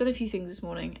I've done a few things this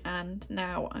morning, and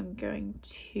now I'm going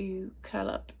to curl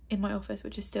up in my office,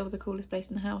 which is still the coolest place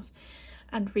in the house,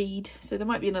 and read. So there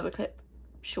might be another clip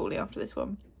shortly after this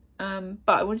one.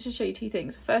 But I wanted to show you two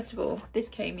things. First of all, this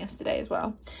came yesterday as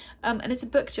well, and it's a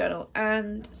book journal,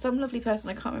 and some lovely person,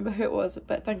 I can't remember who it was,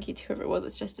 but thank you to whoever it was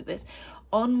that suggested this,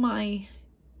 on my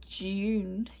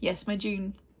June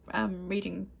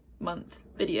reading month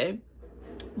video,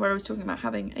 where I was talking about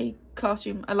having a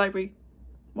classroom library,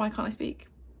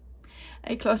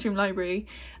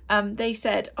 they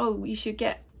said, oh, you should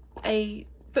get a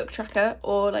book tracker,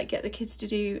 or like get the kids to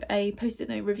do a post-it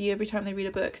note review every time they read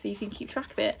a book, so you can keep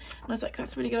track of it. And I was like,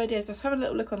 that's a really good idea. So I was having a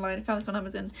little look online, I found this on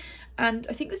Amazon, and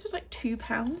I think this was like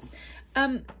 £2.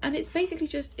 And it's basically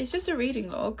just a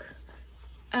reading log,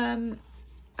 and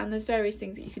there's various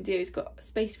things that you can do. It's got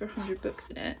space for 100 books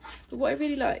in it, but what I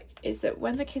really like is that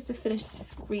when the kids have finished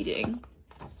reading,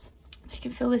 they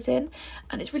can fill this in,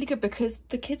 and it's really good because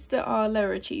the kids that are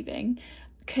lower achieving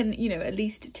can, you know, at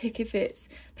least tick if it's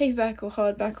paperback or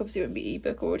hardback. Obviously it won't be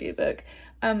ebook or audiobook.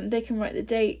 They can write the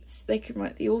dates, they can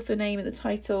write the author name and the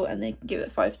title, and they can give it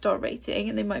a 5-star rating,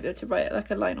 and they might be able to write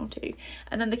like a line or two.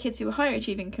 And then the kids who are higher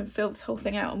achieving can fill this whole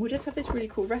thing out, and we'll just have this really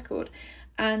cool record.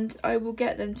 And I will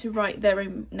get them to write their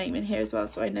own name in here as well,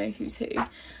 so I know who's who.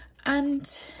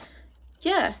 And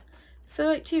yeah, for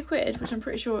like £2, which I'm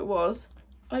pretty sure it was,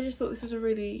 I just thought this was a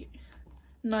really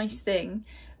nice thing.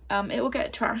 It will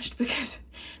get trashed because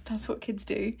that's what kids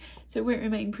do, so it won't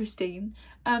remain pristine.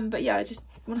 But yeah, I just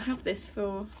want to have this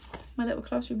for my little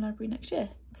classroom library next year,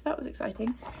 so that was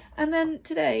exciting. And then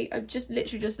today,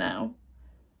 literally just now,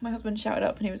 my husband shouted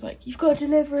up and he was like, you've got a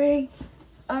delivery!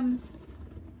 And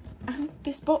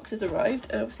this box has arrived,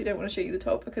 and obviously don't want to show you the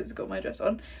top because it's got my address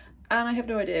on, and I have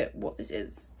no idea what this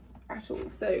is at all,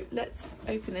 so let's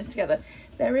open this together.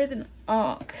 There is an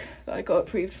ARC that I got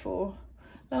approved for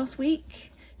last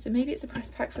week, so maybe it's a press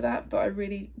pack for that, but I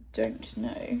really don't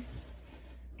know.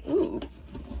 Ooh,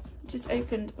 just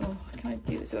opened. Oh, can I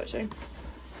do this without showing? It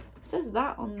says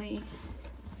that on the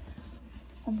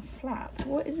flap.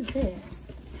 What is this?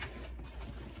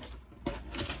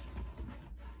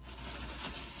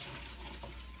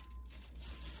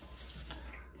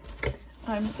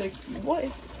 What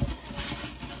is,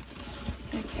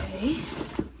 okay.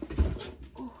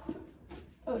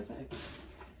 Oh, is that,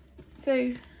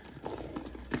 so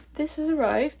this has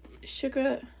arrived,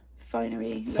 Sugar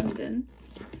Finery, London.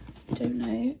 Don't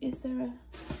know, is there a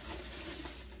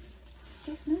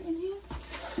note in here?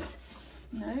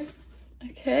 No.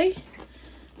 Okay.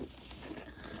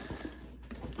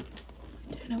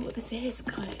 Don't know what this is,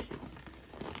 guys.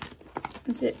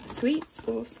 Is it sweets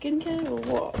or skincare or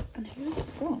what? And who is it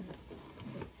from?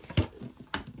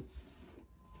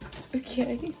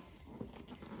 Okay.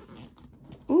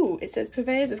 Ooh, it says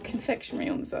purveyors of confectionery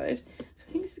on the side. So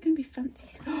I think this is going to be fancy.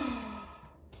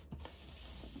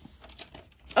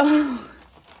 Oh.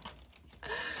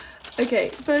 Okay,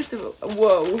 first of all,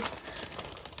 whoa.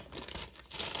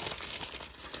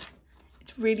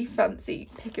 It's really fancy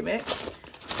pick a mix.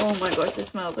 Oh my gosh, this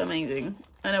smells amazing.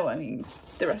 I know what I mean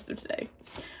the rest of today.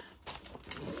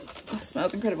 Oh, it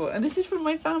smells incredible. And this is from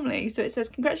my family. So it says,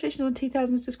 congratulations on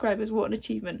 2,000 subscribers. What an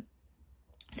achievement.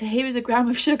 So here is a gram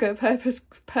of sugar per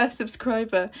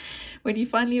subscriber. When you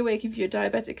finally awaken from your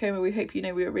diabetic coma, we hope you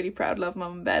know we are really proud. Love,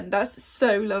 Mum and Ben. That's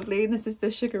so lovely. And this is the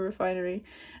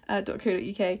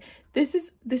sugarrefinery.co.uk.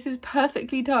 This is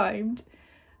perfectly timed.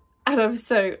 And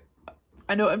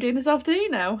I know what I'm doing this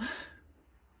afternoon now.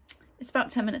 It's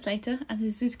about 10 minutes later, and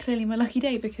this is clearly my lucky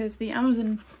day because the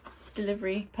Amazon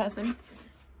delivery person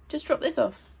just dropped this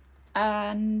off.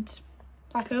 And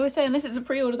like I always say, unless it's a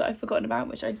pre-order that I've forgotten about,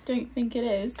 which I don't think it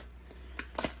is,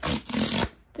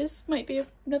 this might be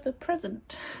another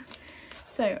present.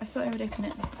 So I thought I would open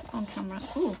it on camera.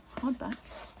 Ooh, hardback.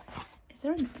 Is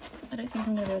there I don't think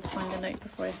I'm going to be able to find a note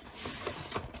before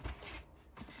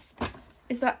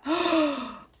Is that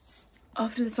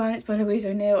After the Silence by Louise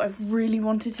O'Neill? I've really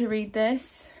wanted to read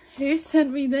this. Who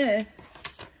sent me this?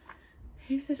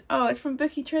 Who's this? Oh, it's from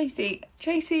Bookie Tracy.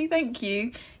 Tracy, thank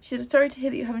you. She said, sorry to hear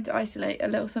that you're having to isolate. A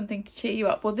little something to cheer you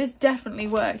up. Well, this definitely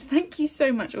works. Thank you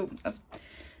so much. Oh, that's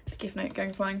the gift note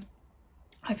going flying.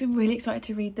 I've been really excited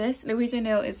to read this. Louise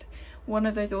O'Neill is one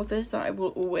of those authors that I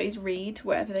will always read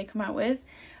whatever they come out with.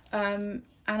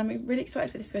 And I'm really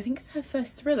excited for this because I think it's her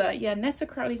first thriller. Yeah, Nessa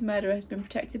Crowley's murderer has been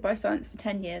protected by silence for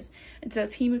 10 years until a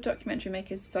team of documentary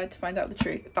makers decide to find out the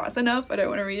truth. That's enough. I don't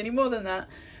want to read any more than that.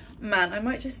 Man, I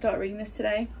might just start reading this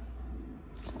today.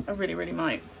 I really, really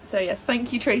might. So yes,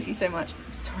 thank you, Tracy, so much.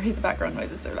 I'm sorry the background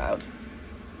noise is so loud.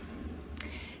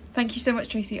 Thank you so much,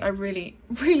 Tracy. I really,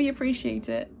 really appreciate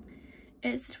it.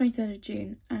 It's the 23rd of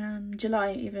June and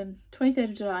July even.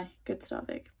 23rd of July. Good start,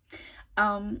 Vic.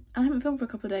 I haven't filmed for a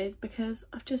couple of days because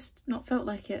I've just not felt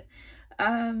like it.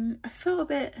 I felt a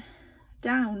bit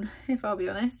down, if I'll be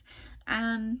honest.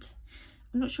 And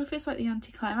I'm not sure if it's like the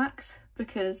anticlimax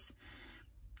because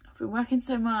I've been working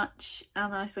so much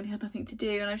and I suddenly had nothing to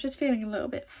do and I was just feeling a little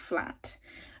bit flat.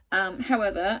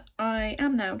 However, I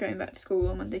am now going back to school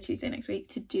on Monday, Tuesday next week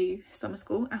to do summer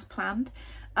school as planned.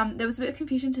 There was a bit of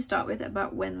confusion to start with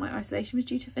about when my isolation was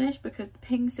due to finish because the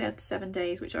ping said 7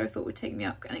 days, which I thought would take me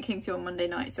up, and it came through on Monday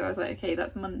night. So I was like, okay,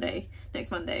 that's Monday,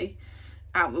 next Monday,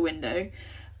 out the window.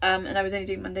 And I was only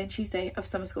doing Monday and Tuesday of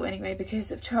summer school anyway because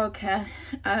of childcare.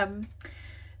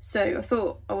 So I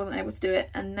thought I wasn't able to do it,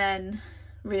 and then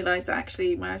realised that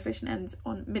actually my isolation ends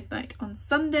on midnight on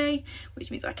Sunday,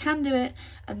 which means I can do it.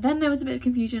 And then there was a bit of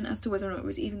confusion as to whether or not it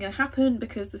was even going to happen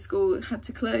because the school had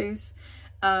to close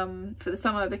for the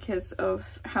summer because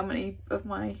of how many of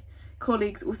my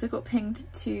colleagues also got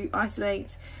pinged to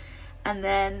isolate. And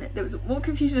then there was more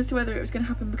confusion as to whether it was going to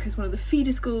happen because one of the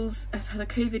feeder schools has had a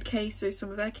COVID case, so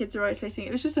some of their kids are isolating.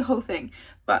 It was just a whole thing.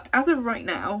 But as of right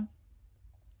now,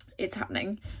 it's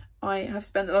happening. I have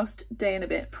spent the last day and a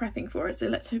bit prepping for it, so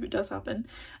let's hope it does happen.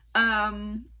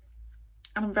 And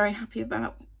I'm very happy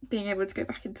about being able to go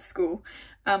back into school.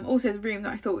 Also, the room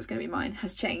that I thought was going to be mine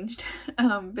has changed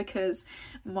because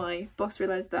my boss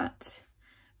realised that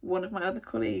one of my other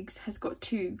colleagues has got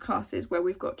 2 classes where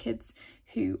we've got kids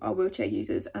who are wheelchair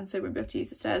users and so won't be able to use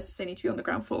the stairs, so they need to be on the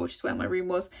ground floor, which is where my room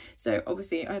was. So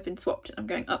obviously I've been swapped and I'm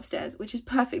going upstairs, which is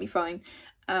perfectly fine.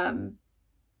 And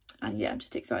yeah, I'm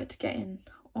just excited to get in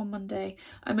on Monday.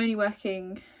 I'm only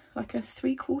working like a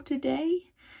 3/4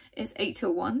 day. It's 8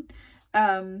 till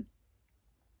 1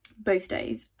 both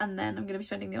days, and then I'm going to be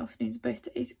spending the afternoons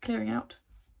both days clearing out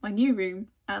my new room,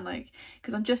 and like,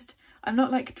 because I'm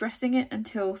not like dressing it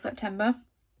until September,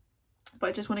 but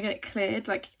I just want to get it cleared,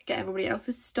 like get everybody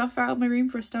else's stuff out of my room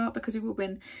for a start, because we've all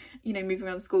been, you know, moving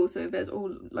around school, so there's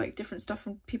all like different stuff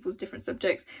from people's different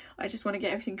subjects. I just want to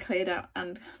get everything cleared out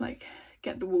and like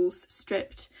get the walls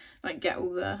stripped, like get all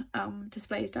the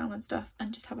displays down and stuff,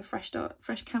 and just have a fresh start,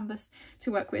 fresh canvas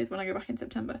to work with when I go back in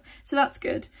September. So that's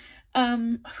good.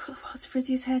 I've got the world's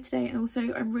frizziest hair today, and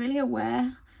also I'm really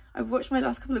aware, I've watched my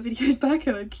last couple of videos back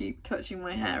and I keep touching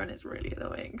my hair and it's really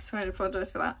annoying, so I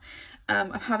apologise for that.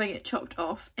 I'm having it chopped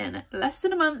off in less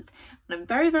than a month and I'm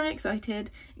very, very excited.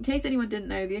 In case anyone didn't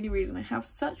know, the only reason I have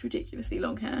such ridiculously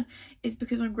long hair is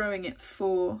because I'm growing it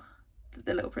for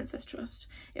the Little Princess Trust.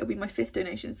 It'll be my 5th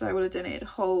donation, so I will have donated a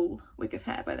whole wig of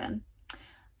hair by then.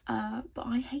 But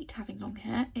I hate having long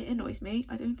hair. It annoys me.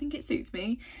 I don't think it suits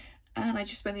me, and I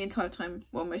just spend the entire time,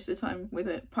 well, most of the time, with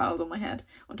it piled on my head,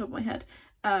 on top of my head.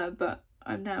 But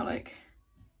I'm now like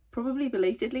probably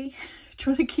belatedly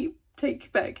trying to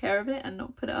take better care of it and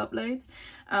not put it up loads,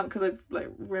 because I've like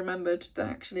remembered that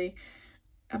actually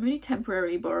I'm only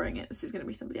temporarily borrowing it. This is going to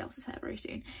be somebody else's hair very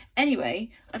soon.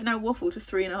 Anyway, I've now waffled for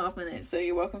 3.5 minutes, so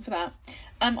you're welcome for that.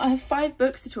 I have 5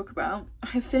 books to talk about. I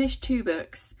have finished 2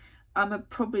 books. I'm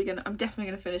definitely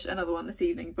gonna finish another one this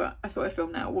evening, but I thought I'd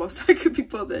film now whilst I could be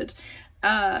bothered.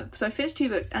 So I finished 2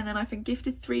 books, and then I've been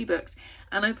gifted 3 books,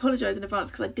 and I apologise in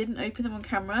advance because I didn't open them on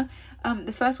camera.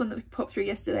 The first one that we popped through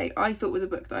yesterday I thought was a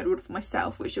book that I'd ordered for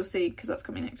myself, which you'll see because that's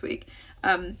coming next week,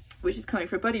 which is coming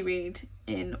for a buddy read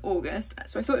in August.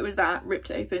 So I thought it was that,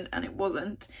 ripped it open, and it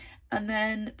wasn't. And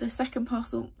then the second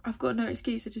parcel, I've got no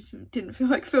excuse, I just didn't feel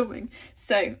like filming.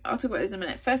 So I'll talk about this in a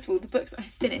minute. First of all, the books I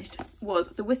finished was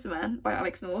The Whisper Man by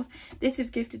Alex North. This was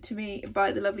gifted to me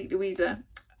by the lovely Louisa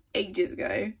ages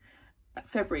ago.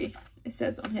 February, it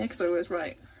says on here, because I always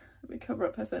write, let me cover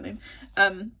up her surname.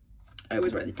 I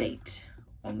always write the date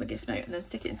on the gift note and then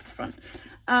stick it into the front.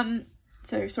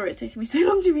 So sorry it's taking me so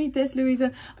long to read this,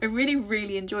 Louisa. I really,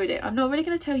 really enjoyed it. I'm not really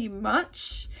going to tell you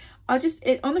much.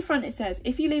 On the front it says,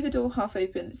 if you leave a door half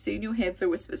open, soon you'll hear the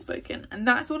whisper spoken. And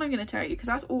that's all I'm going to tell you, because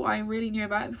that's all I really knew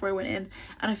about it before I went in,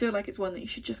 and I feel like it's one that you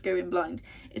should just go in blind.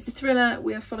 It's a thriller.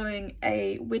 We are following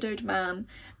a widowed man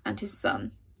and his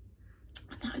son.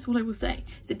 And that is all I will say.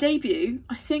 It's a debut.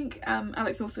 I think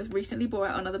Alex North has recently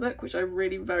brought out another book, which I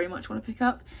really very much want to pick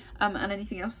up, and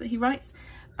anything else that he writes,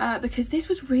 because this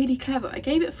was really clever. I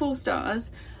gave it 4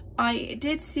 stars. I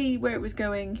did see where it was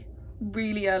going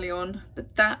really early on,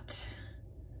 but that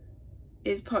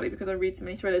is partly because I read so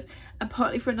many thrillers, and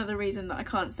partly for another reason that I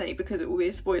can't say because it will be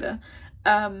a spoiler.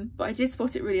 But I did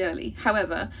spot it really early.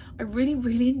 However, I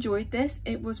really enjoyed this.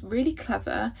 It was really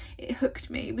clever. It hooked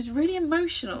me. It was really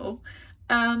emotional,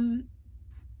 and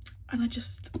I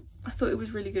thought it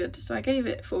was really good. So I gave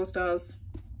it 4 stars.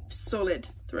 Solid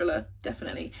thriller,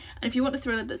 definitely. And if you want a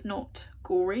thriller that's not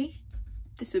gory,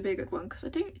 this would be a good one, because I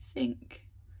don't think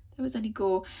there was any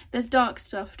gore. There's dark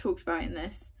stuff talked about in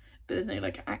this, but there's no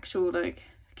like actual like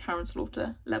Karen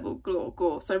Slaughter level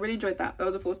gore. So I really enjoyed that. That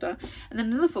was a 4 star. And then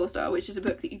another 4 star, which is a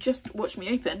book that you just watched me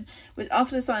open, was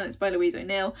After the Silence by Louise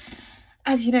O'Neill.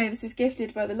 As you know, this was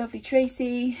gifted by the lovely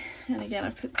Tracy, and again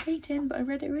I've put the date in, but I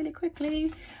read it really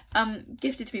quickly.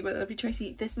 Gifted to me by the lovely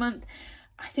Tracy this month.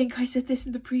 I think I said this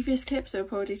in the previous clip, so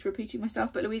apologies for repeating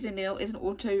myself, but Louise O'Neill is an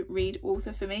auto-read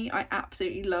author for me. I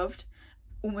absolutely loved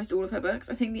almost all of her books.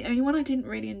 I think the only one I didn't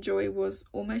really enjoy was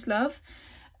Almost Love,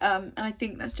 and I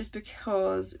think that's just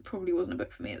because it probably wasn't a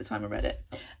book for me at the time I read it.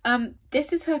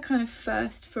 This is her kind of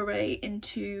first foray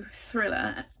into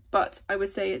thriller, but I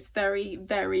would say it's very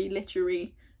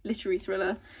literary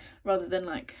thriller, rather than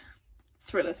like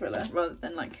thriller, rather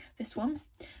than like this one.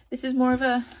 This is more of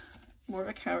a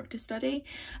character study.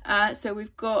 So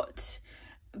we've got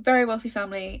a very wealthy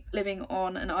family living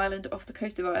on an island off the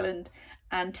coast of Ireland,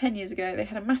 and 10 years ago they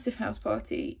had a massive house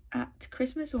party at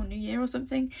Christmas or New Year or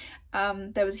something.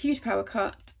 There was a huge power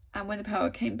cut, and when the power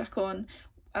came back on,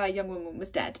 a young woman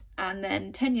was dead. And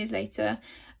then 10 years later,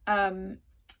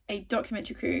 a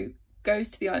documentary crew goes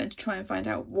to the island to try and find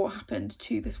out what happened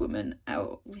to this woman.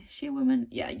 Oh, is she a woman?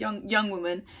 Yeah, young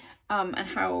woman, and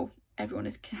how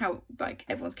everyone's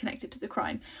connected to the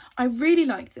crime. I really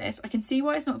liked this. I can see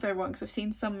why it's not for everyone, because I've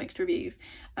seen some mixed reviews,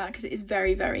 because it is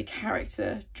very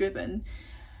character driven.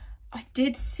 I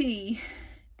did see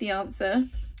the answer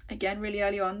again really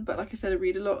early on, but like I said, I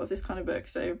read a lot of this kind of book,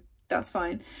 so that's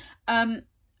fine.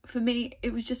 For me,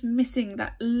 it was just missing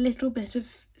that little bit of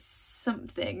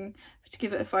something to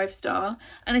give it a 5 star.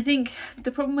 And I think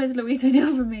the problem with Louise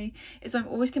O'Neill for me is I'm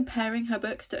always comparing her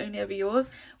books to Only Ever Yours,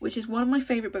 which is one of my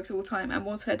favourite books of all time and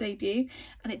was her debut,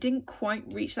 and it didn't quite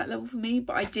reach that level for me,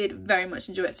 but I did very much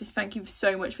enjoy it, so thank you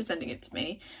so much for sending it to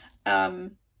me.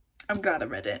 I'm glad I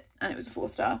read it, and it was a 4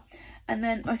 star. And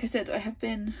then, like I said, I have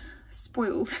been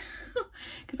spoiled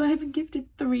because I have been gifted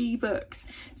 3 books.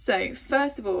 So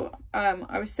first of all,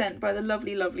 I was sent by the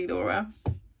lovely Laura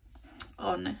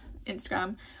on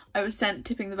Instagram. I was sent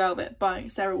Tipping the Velvet by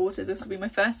Sarah Waters. This will be my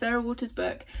first Sarah Waters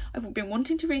book. I've been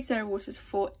wanting to read Sarah Waters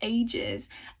for ages,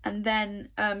 and then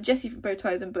Jessie from Bow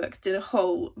Ties and Books did a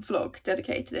whole vlog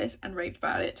dedicated to this and raved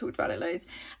about it, talked about it loads,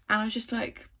 and I was just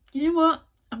like, you know what,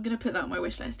 I'm gonna put that on my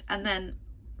wish list. And then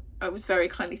I was very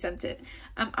kindly sent it.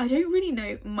 I don't really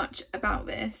know much about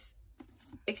this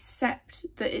except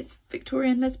that it's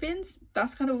Victorian lesbians.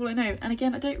 That's kind of all I know, and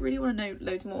again, I don't really want to know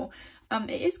loads more.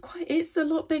 It's a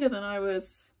lot bigger than I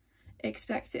was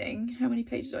expecting. How many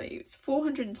pages are you? It's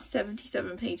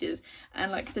 477 pages,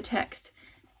 and like the text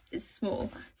is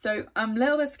small, so I'm a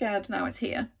little bit scared now it's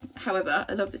here. However,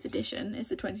 I love this edition. It's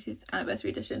the 20th anniversary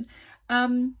edition,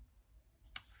 and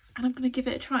I'm gonna give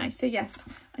it a try. So yes,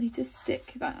 I need to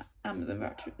stick that Amazon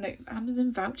note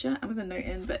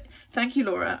in, but thank you,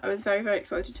 Laura. I was very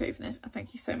excited to open this, and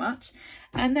thank you so much.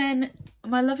 And then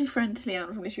my lovely friend Leanne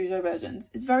from Literary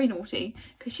Diversions is very naughty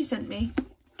because she sent me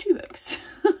 2 books.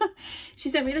 She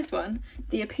sent me this one,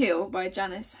 The Appeal by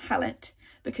Janice Hallett,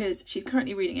 because she's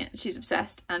currently reading it, she's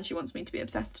obsessed, and she wants me to be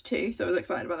obsessed too, so I was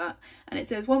excited about that. And it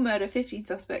says, 1 murder, 15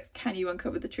 suspects, can you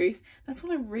uncover the truth? That's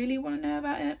what I really want to know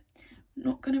about it. I'm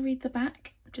not going to read the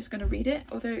back, I'm just going to read it,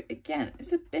 although again,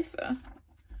 it's a biffer.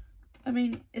 I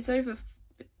mean, it's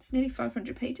nearly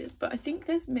 500 pages, but I think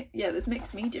there's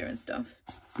mixed media and stuff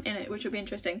in it, which will be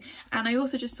interesting. And I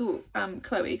also just saw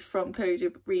Chloe from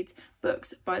GoodReads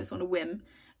books buy this on a whim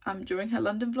during her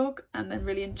London vlog, and then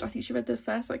I think she read the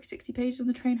first like 60 pages on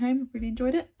the train home, really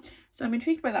enjoyed it, so I'm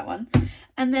intrigued by that one.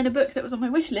 And then a book that was on my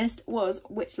wish list was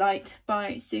Witchlight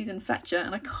by Susan Fletcher,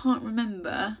 and I can't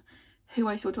remember who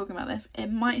I saw talking about this.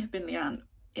 It might have been Leanne,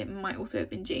 it might also have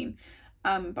been Jean,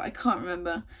 but I can't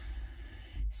remember.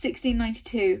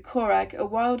 1692, Corag, a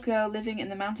wild girl living in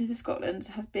the mountains of Scotland,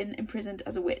 has been imprisoned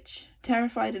as a witch.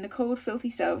 Terrified in a cold, filthy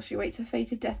cell, she waits her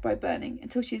fate of death by burning,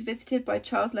 until she is visited by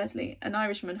Charles Leslie, an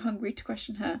Irishman hungry to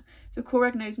question her. For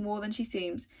Corag knows more than she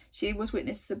seems. She was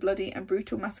witness to the bloody and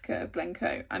brutal massacre of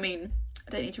Glencoe. I mean,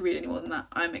 I don't need to read any more than that.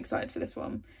 I'm excited for this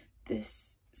one.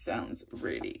 This sounds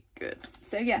really good.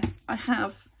 So yes, I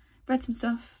have read some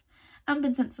stuff and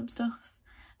been sent some stuff,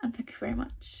 and thank you very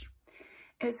much.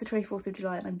 It's the 24th of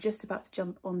July and I'm just about to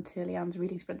jump onto Leanne's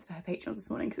reading sprints for her patrons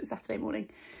this morning because it's Saturday morning.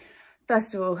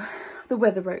 First of all, the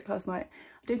weather broke last night.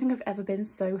 I don't think I've ever been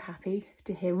so happy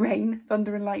to hear rain,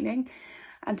 thunder and lightning.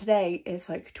 And today it's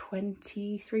like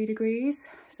 23 degrees,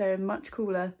 so much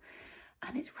cooler.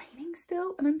 And it's raining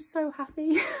still and I'm so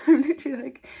happy. I'm literally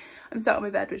like, I'm sat on my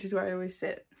bed, which is where I always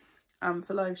sit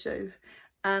for live shows.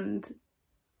 And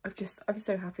I'm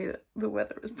so happy that the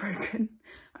weather is broken.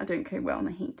 I don't cope well in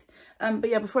the heat. But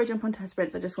yeah, before I jump onto her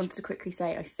sprints, I just wanted to quickly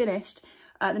say I finished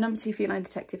the #2 Feline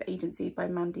Detective Agency by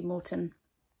Mandy Morton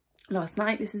last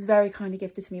night. This was very kindly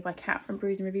gifted to me by Kat from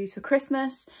Brews and Reviews for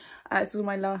Christmas. This was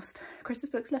my last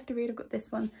Christmas books left to read. I've got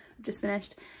this one I've just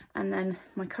finished, and then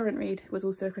my current read was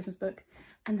also a Christmas book,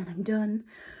 and then I'm done.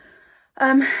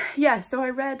 Yeah, so I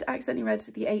accidentally read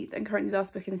the 8th and currently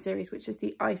last book in the series, which is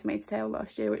The Ice Maid's Tale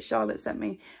last year, which Charlotte sent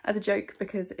me as a joke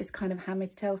because it's kind of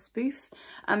Handmaid's Tale spoof.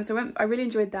 So I really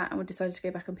enjoyed that and we decided to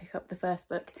go back and pick up the first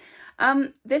book.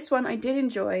 This one I did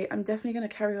enjoy. I'm definitely going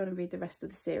to carry on and read the rest of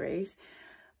the series.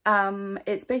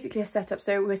 It's basically a setup.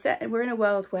 So we're in a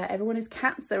world where everyone is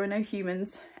cats. There are no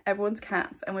humans. Everyone's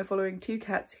cats, and we're following 2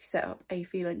 cats who set up a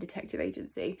feline detective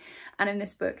agency. And in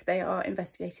this book, they are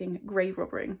investigating grave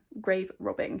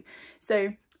robbing.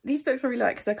 So these books I really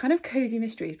like because they're kind of cozy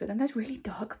mysteries, but then there's really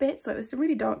dark bits. Like there's some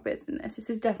really dark bits in this. This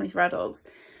is definitely for adults.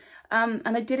 And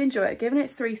I did enjoy it. I've given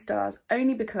it 3 stars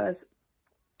only because,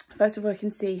 first of all, I can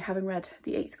see, having read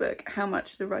the 8th book, how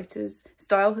much the writer's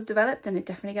style has developed, and it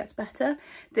definitely gets better.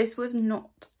 This was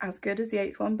not as good as the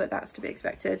 8th one, but that's to be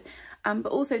expected.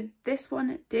 But also, this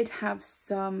one did have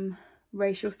some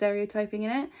racial stereotyping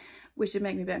in it, which did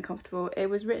make me a bit uncomfortable. It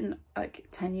was written like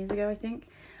 10 years ago, I think.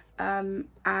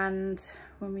 And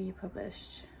when were you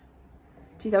published?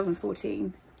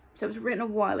 2014. So it was written a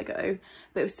while ago,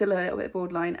 but it was still a little bit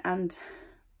borderline, and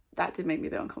that did make me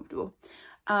a bit uncomfortable.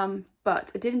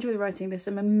 But I did enjoy the writing. There's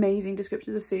some amazing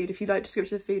descriptions of food. If you like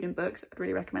descriptions of food in books, I'd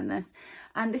really recommend this.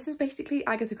 And this is basically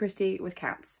Agatha Christie with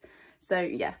cats. So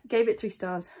yeah, gave it 3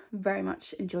 stars, very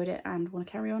much enjoyed it and want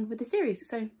to carry on with the series.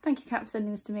 So thank you, Kat, for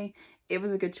sending this to me. It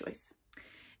was a good choice.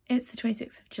 It's the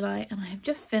 26th of July and I have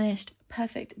just finished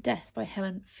Perfect Death by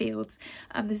Helen Fields.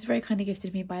 This is very kindly gifted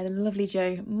to me by the lovely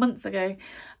Jo months ago,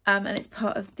 and it's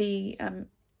part of the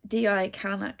D.I.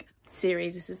 Kalanick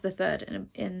series. This is the 3rd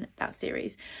in that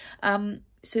series.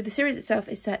 So the series itself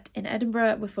is set in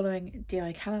Edinburgh. We're following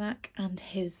D.I. Kalanick and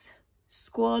his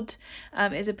squad.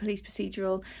 It's a police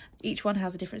procedural. Each one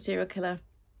has a different serial killer.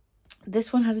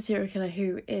 This one has a serial killer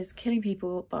who is killing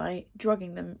people by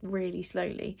drugging them really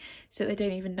slowly, so they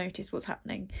don't even notice what's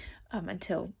happening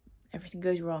until everything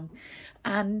goes wrong.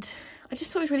 And I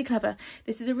just thought it was really clever.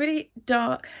 This is a really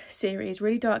dark series,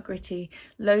 really dark, gritty,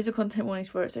 loads of content warnings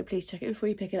for it, so please check it before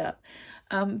you pick it up.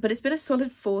 But it's been a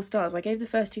solid 4 stars. I gave the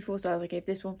first 2 4 stars. I gave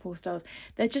this one 4 stars.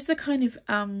 They're just the kind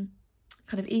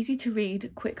of easy to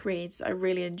read, quick reads I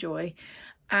really enjoy,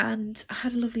 and I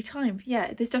had a lovely time.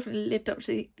 Yeah, this definitely lived up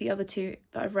to the other 2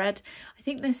 that I've read. I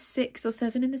think there's 6 or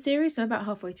 7 in the series, so I'm about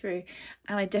halfway through,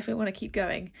 and I definitely want to keep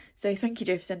going. So thank you,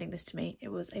 Jo, for sending this to me. It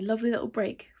was a lovely little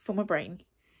break for my brain.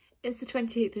 It's the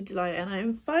 28th of July and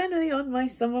I'm finally on my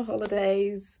summer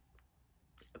holidays.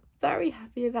 Very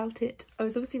happy about it. I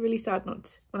was obviously really sad when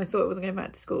I thought I wasn't going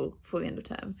back to school before the end of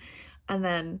term, and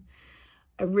then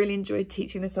I really enjoyed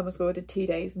teaching the summer school. I did 2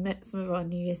 days, met some of our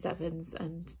New Year 7s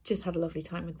and just had a lovely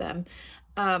time with them.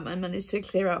 And managed to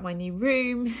clear out my new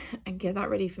room and get that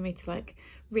ready for me to like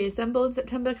reassemble in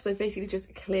September, because I basically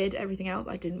just cleared everything out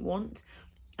that I didn't want.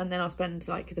 And then I'll spend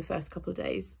like the first couple of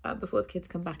days before the kids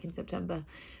come back in September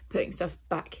putting stuff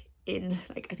back in.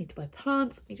 Like I need to buy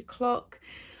plants, I need a clock,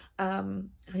 I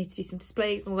need to do some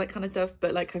displays and all that kind of stuff,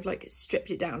 but like I've like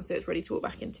stripped it down so it's ready to walk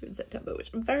back into in September, which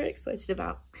I'm very excited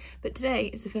about. But today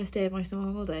is the first day of my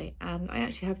summer holiday and I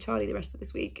actually have Charlie the rest of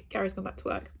this week. Gary's gone back to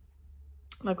work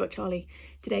and I've got Charlie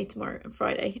today, tomorrow and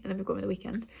Friday, and then we've got him on the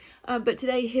weekend. But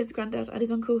today his granddad and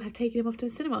his uncle have taken him off to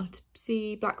the cinema to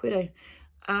see Black Widow.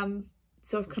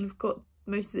 So I've kind of got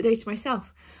most of the day to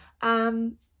myself.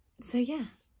 So yeah,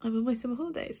 I'm on my summer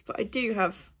holidays, but I do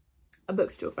have a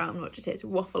book to talk about. I'm not just here to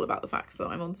waffle about the fact that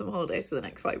I'm on some holidays for the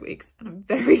next 5 weeks, and I'm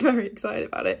very, very excited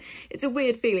about it. It's a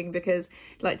weird feeling because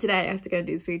like today I have to go and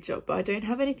do the food shop, but I don't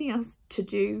have anything else to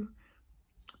do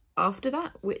after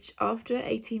that, which after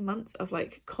 18 months of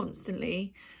like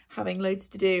constantly having loads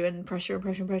to do and pressure and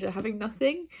pressure and pressure, having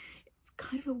nothing, it's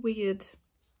kind of a weird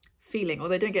feeling.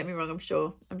 Although don't get me wrong, I'm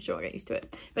sure I'll get used to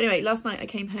it. But anyway, last night I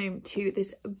came home to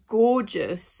this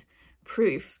gorgeous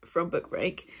proof from Book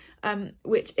Break,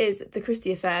 which is The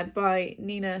Christie Affair by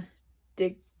Nina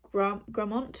de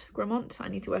Gramont. I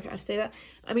need to work out how to say that.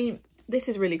 I mean, this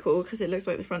is really cool because it looks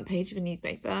like the front page of a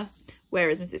newspaper. Where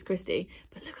is Mrs. Christie?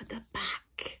 But look at the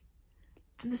back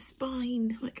and the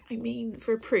spine. Like, I mean,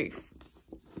 for a proof,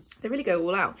 they really go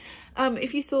all out.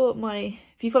 If you follow my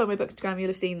Bookstagram, you'll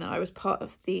have seen that I was part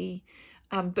of the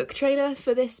book trailer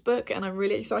for this book, and I'm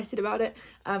really excited about it.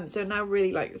 So now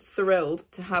really like thrilled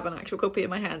to have an actual copy in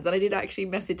my hands. And I did actually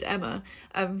message Emma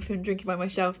from Drinking by My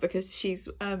Shelf, because she's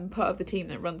part of the team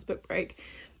that runs Book Break,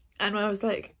 and I was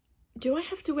like, do I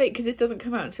have to wait, because this doesn't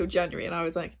come out until January, and I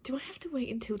was like, do I have to wait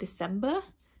until December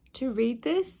to read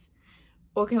this,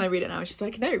 or can I read it now? And she's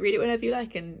like, no, read it whenever you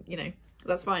like, and you know,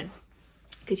 that's fine,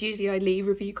 because usually I leave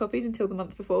review copies until the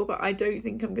month before, but I don't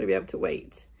think I'm going to be able to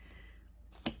wait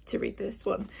to read this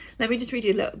one. Let me just read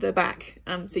you the back,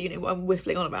 so you know what I'm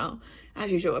whiffling on about.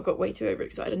 As usual, I've got way too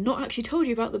overexcited and not actually told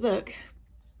you about the book.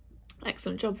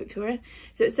 Excellent job, Victoria.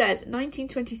 So it says,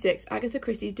 1926, Agatha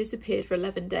Christie disappeared for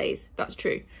 11 days. That's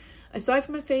true. Aside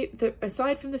from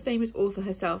the famous author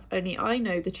herself, only I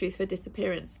know the truth of her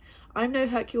disappearance. I'm no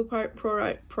Hercule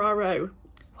Poirot.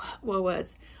 What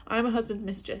words? I'm a husband's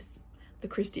mistress. The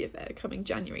Christie Affair, coming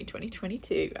January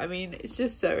 2022. I mean, it's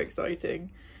just so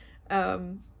exciting.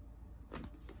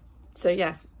 So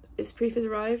yeah, this proof has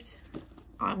arrived.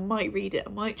 I might read it. I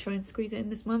might try and squeeze it in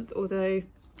this month, although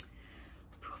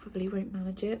probably won't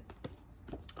manage it.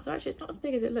 Although actually, it's not as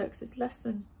big as it looks. It's less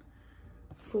than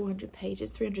 400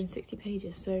 pages, 360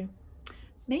 pages. So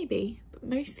maybe, but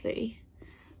mostly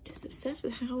just obsessed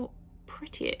with how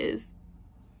pretty it is.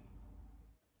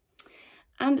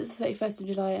 And it's the 31st of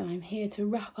July, and I'm here to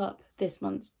wrap up this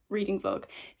month's reading vlog.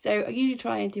 So I usually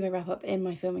try and do my wrap up in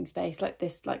my filming space, like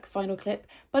this final clip,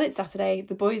 but it's Saturday,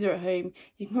 the boys are at home,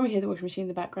 you can probably hear the washing machine in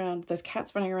the background, there's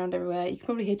cats running around everywhere, you can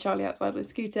probably hear Charlie outside with a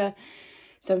scooter.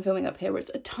 So I'm filming up here where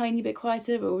it's a tiny bit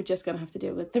quieter, but we're just gonna have to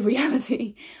deal with the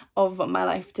reality of my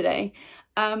life today.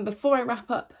 Before I wrap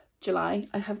up July,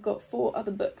 I have got 4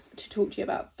 other books to talk to you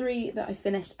about. 3 that I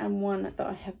finished and 1 that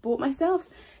I have bought myself.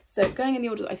 So going in the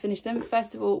order that I finished them,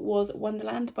 first of all was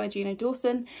Wonderland by Juno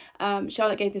Dawson.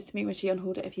 Charlotte gave this to me when she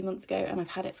unhauled it a few months ago, and I've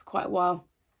had it for quite a while.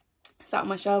 Sat on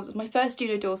my shelves. It's my first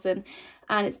Juno Dawson,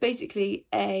 and it's basically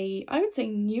I would say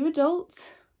new adult,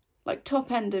 like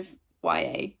top end of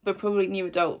YA, but probably new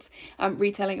adult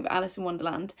retelling of Alice in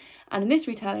Wonderland. And in this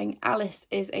retelling, Alice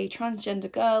is a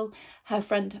transgender girl. Her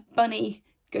friend Bunny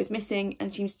goes missing,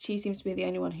 and she seems to be the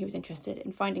only one who was interested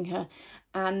in finding her.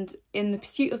 And in the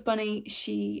pursuit of Bunny,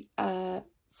 she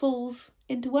falls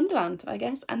into Wonderland, I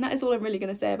guess. And that is all I'm really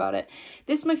going to say about it.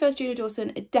 This is my first Juno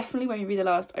Dawson. It definitely won't be the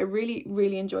last. I really,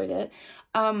 really enjoyed it.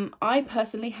 I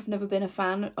personally have never been a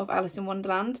fan of Alice in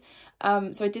Wonderland.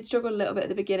 So I did struggle a little bit at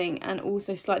the beginning, and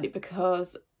also slightly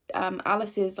because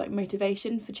Alice's like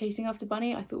motivation for chasing after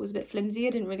Bunny I thought was a bit flimsy. I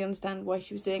didn't really understand why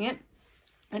she was doing it.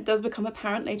 It does become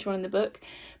apparent later on in the book,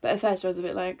 but at first I was a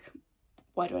bit like,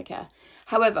 why do I care?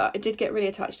 However, I did get really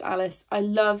attached to Alice. I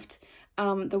loved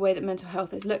the way that mental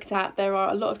health is looked at. There are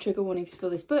a lot of trigger warnings for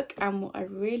this book, and what I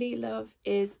really love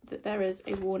is that there is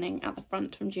a warning at the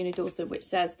front from Juno Dawson which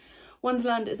says,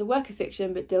 Wonderland is a work of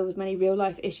fiction but deals with many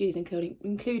real-life issues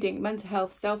including mental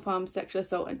health, self-harm, sexual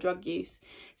assault and drug use.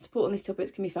 Support on these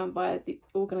topics can be found via the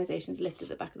organisations listed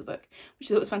at the back of the book,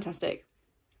 which I thought was fantastic.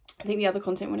 I think the other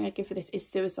content warning I'd give for this is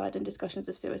suicide and discussions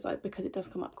of suicide, because it does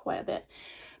come up quite a bit.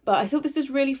 But I thought this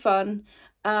was really fun.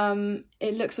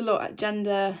 It looks a lot at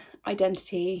gender,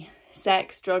 identity,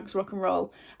 sex, drugs, rock and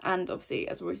roll, and obviously,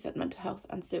 as I already said, mental health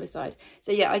and suicide.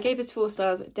 So yeah, I gave this 4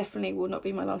 stars. It definitely will not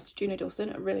be my last Juno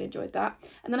Dawson. I really enjoyed that.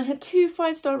 And then I had 2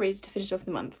 5-star reads to finish off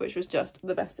the month, which was just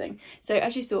the best thing. So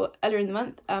as you saw earlier in the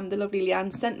month, the lovely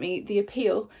Leanne sent me The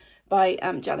Appeal by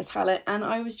Janice Hallett, and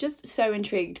I was just so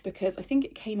intrigued because I think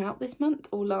it came out this month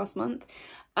or last month,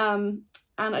 and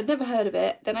I'd never heard of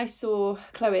it. Then I saw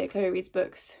Chloe at Chloe Reads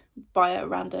Books buy it at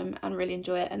random and really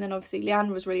enjoy it, and then obviously Leanne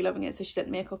was really loving it, so she sent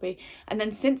me a copy, and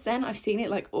then since then I've seen it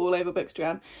like all over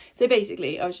Bookstagram. So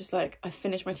basically I was just like, I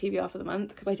finished my TBR for the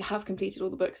month because I have completed all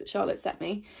the books that Charlotte sent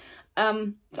me.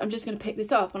 So I'm just going to pick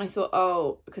this up, and I thought,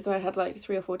 oh, because I had like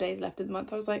 3 or 4 days left of the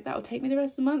month, I was like, that'll take me the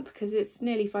rest of the month because it's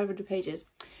nearly 500 pages.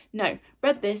 No,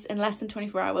 read this in less than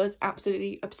 24 hours,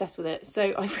 absolutely obsessed with it.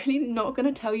 So I'm really not going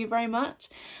to tell you very much,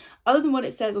 other than what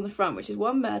it says on the front, which is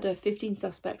 1 murder, 15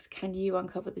 suspects, can you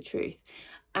uncover the truth?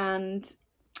 And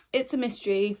it's a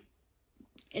mystery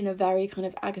in a very kind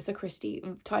of Agatha Christie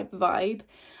type vibe.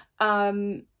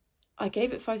 I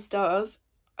gave it 5 stars.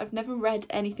 I've never read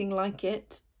anything like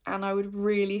it, and I would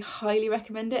really highly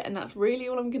recommend it, and that's really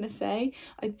all I'm going to say.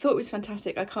 I thought it was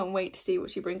fantastic. I can't wait to see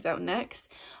what she brings out next.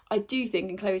 I do think,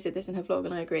 and Chloe said this in her vlog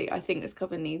and I agree, I think this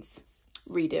cover needs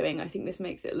redoing. I think this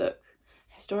makes it look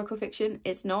historical fiction.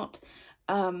 It's not.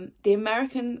 The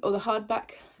American or the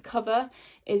hardback cover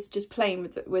is just plain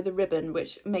with a ribbon,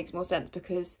 which makes more sense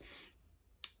because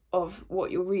of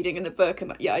what you're reading in the book.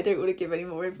 And yeah, I don't want to give any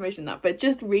more information than that, but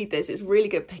just read this. It's really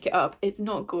good. Pick it up. It's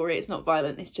not gory, it's not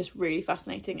violent, it's just really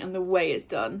fascinating, and the way it's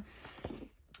done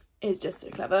is just so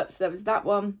clever. So there was that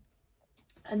one.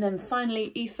 And then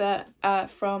finally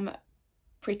Aoife from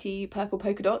Pretty Purple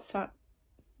Polka Dots, that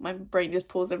my brain just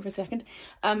paused then for a second,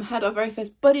 had our very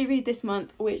first buddy read this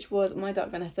month, which was My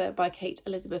Dark Vanessa by Kate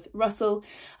Elizabeth Russell.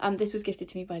 This was gifted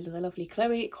to me by the lovely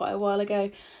Chloe quite a while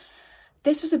ago.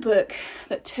 This was a book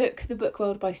that took the book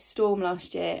world by storm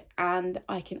last year, and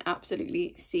I can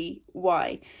absolutely see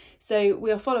why. So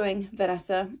we are following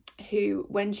Vanessa, who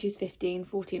when she's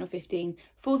 14 or 15,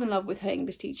 falls in love with her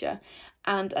English teacher.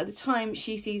 And at the time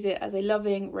she sees it as a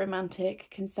loving, romantic,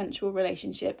 consensual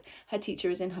relationship. Her teacher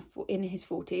is in his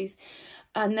 40s.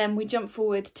 And then we jump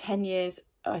forward 10 years,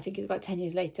 I think it's about 10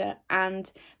 years later,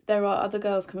 and there are other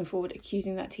girls coming forward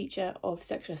accusing that teacher of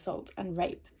sexual assault and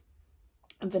rape.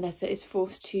 And Vanessa is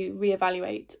forced to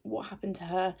reevaluate what happened to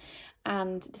her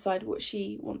and decide what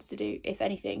she wants to do, if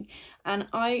anything. And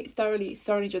I thoroughly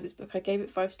enjoyed this book. I gave it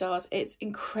 5 stars. It's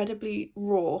incredibly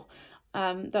raw.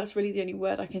 That's really the only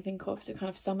word I can think of to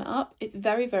kind of sum it up. It's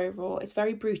very, very raw. It's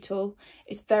very brutal.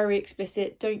 It's very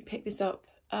explicit. Don't pick this up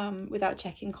without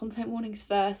checking content warnings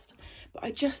first. But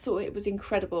I just thought it was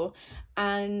incredible.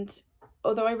 And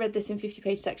although I read this in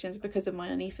 50-page sections because of my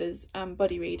and Aoife's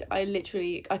buddy read, I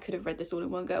could have read this all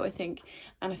in one go, I think,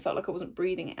 and I felt like I wasn't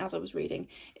breathing as I was reading.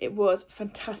 It was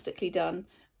fantastically done,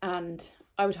 and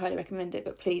I would highly recommend it,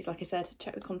 but please, like I said,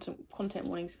 check the content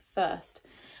warnings first.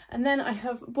 And then I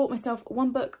have bought myself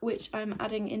one book, which I'm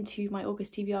adding into my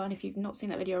August TBR, and if you've not seen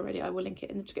that video already, I will link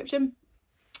it in the description,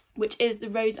 which is The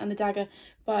Rose and the Dagger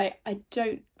by,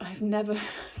 I've never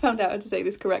found out how to say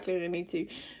this correctly, and I need to,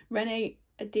 Renee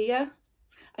Adia,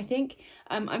 I think.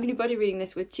 I'm going to be buddy reading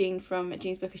this with Jean from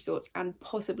Jean's Bookish Thoughts and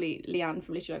possibly Leanne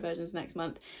from Literary Diversions next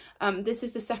month. This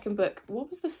is the second book. What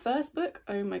was the first book?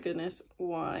 Oh my goodness,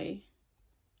 why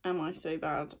am I so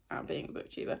bad at being a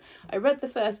booktuber? I read the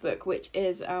first book, which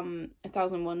is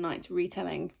 1001 Nights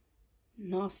retelling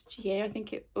last year, I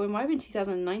think or it might have been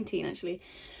 2019 actually.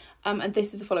 And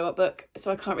this is the follow-up book,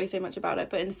 so I can't really say much about it.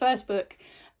 But in the first book,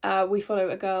 we follow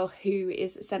a girl who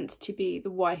is sent to be the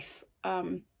wife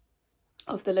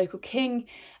of the local king,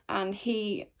 and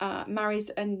he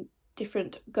marries a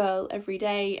different girl every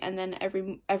day, and then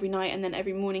every night, and then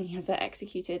every morning he has her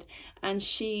executed, and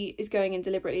she is going in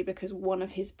deliberately because one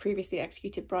of his previously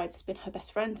executed brides has been her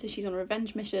best friend, so she's on a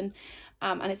revenge mission,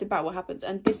 and it's about what happens.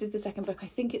 And this is the second book. I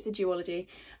think it's a duology,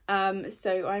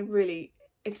 so I'm really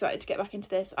excited to get back into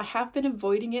this. I have been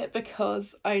avoiding it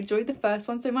because I enjoyed the first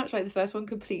one so much. Like, the first one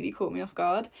completely caught me off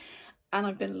guard, and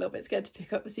I've been a little bit scared to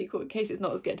pick up the sequel in case it's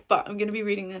not as good. But I'm going to be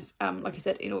reading this, like I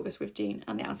said, in August with Jean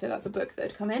and Leanne, so that's a book that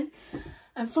would come in.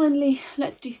 And finally,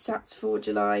 let's do stats for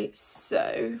July.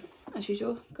 So, as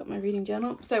usual, I've got my reading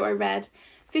journal. So I read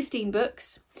 15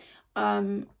 books,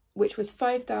 which was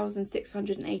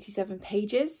 5,687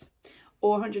 pages,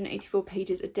 or 184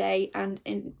 pages a day. And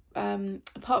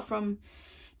apart from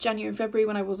January and February,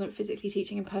 when I wasn't physically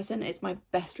teaching in person, it's my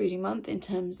best reading month in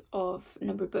terms of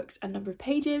number of books and number of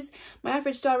pages. My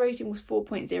average star rating was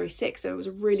 4.06, so it was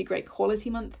a really great quality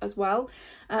month as well.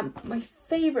 My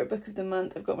favourite book of the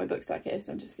month, I've got my book stack here,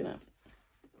 so I'm just gonna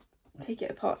take it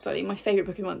apart slightly. My favourite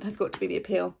book of the month has got to be The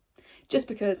Appeal, just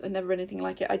because I never read anything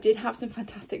like it. I did have some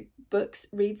fantastic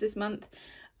reads this month.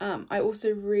 I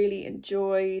also really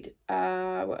enjoyed,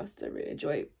 what else did I really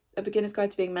enjoy? A Beginner's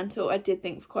Guide to Being Mental. I did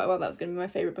think for quite a while that was going to be my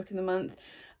favourite book of the month.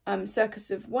 Circus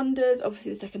of Wonders,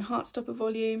 obviously the second Heartstopper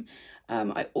volume.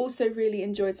 I also really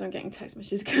enjoyed, so I'm getting text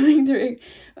messages coming through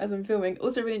as I'm filming.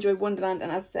 Also really enjoyed Wonderland,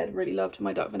 and as I said, really loved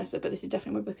My Dark Vanessa, but this is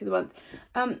definitely my book of the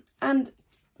month. And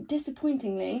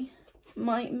disappointingly,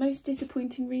 my most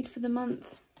disappointing read for the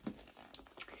month,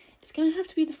 it's going to have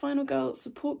to be The Final Girl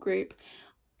support group.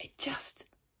 It just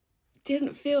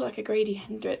didn't feel like a Grady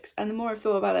Hendrix, and the more I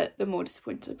thought about it, the more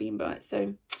disappointed I've been by it.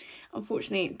 So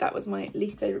unfortunately that was my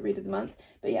least favourite read of the month.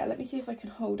 But yeah, let me see if I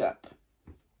can hold up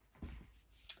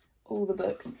all the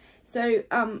books. So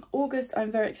August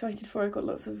I'm very excited for. I've got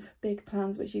lots of big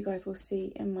plans which you guys will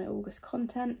see in my August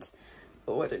content.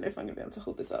 Oh, I don't know if I'm going to be able to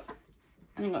hold this up.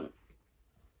 Hang on.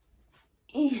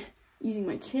 Using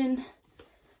my chin.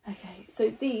 Okay,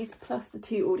 so these plus the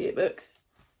 2 audiobooks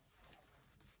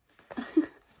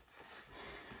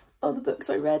are the books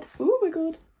I read, oh my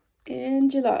god, in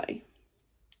July.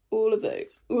 All of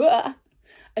those. Uah!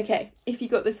 Okay, if you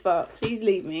got this far, please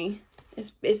leave me.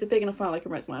 It's a big enough file I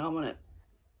can rest my arm on it.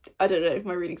 I don't know if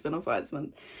my reading's been on fire this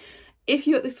month. If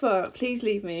you got this far, please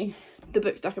leave me the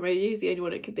book stack emoji is the only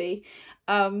one it could be.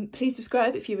 Please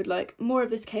subscribe if you would like more of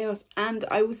this chaos, and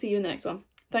I will see you in the next one.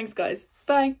 Thanks guys,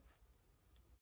 bye.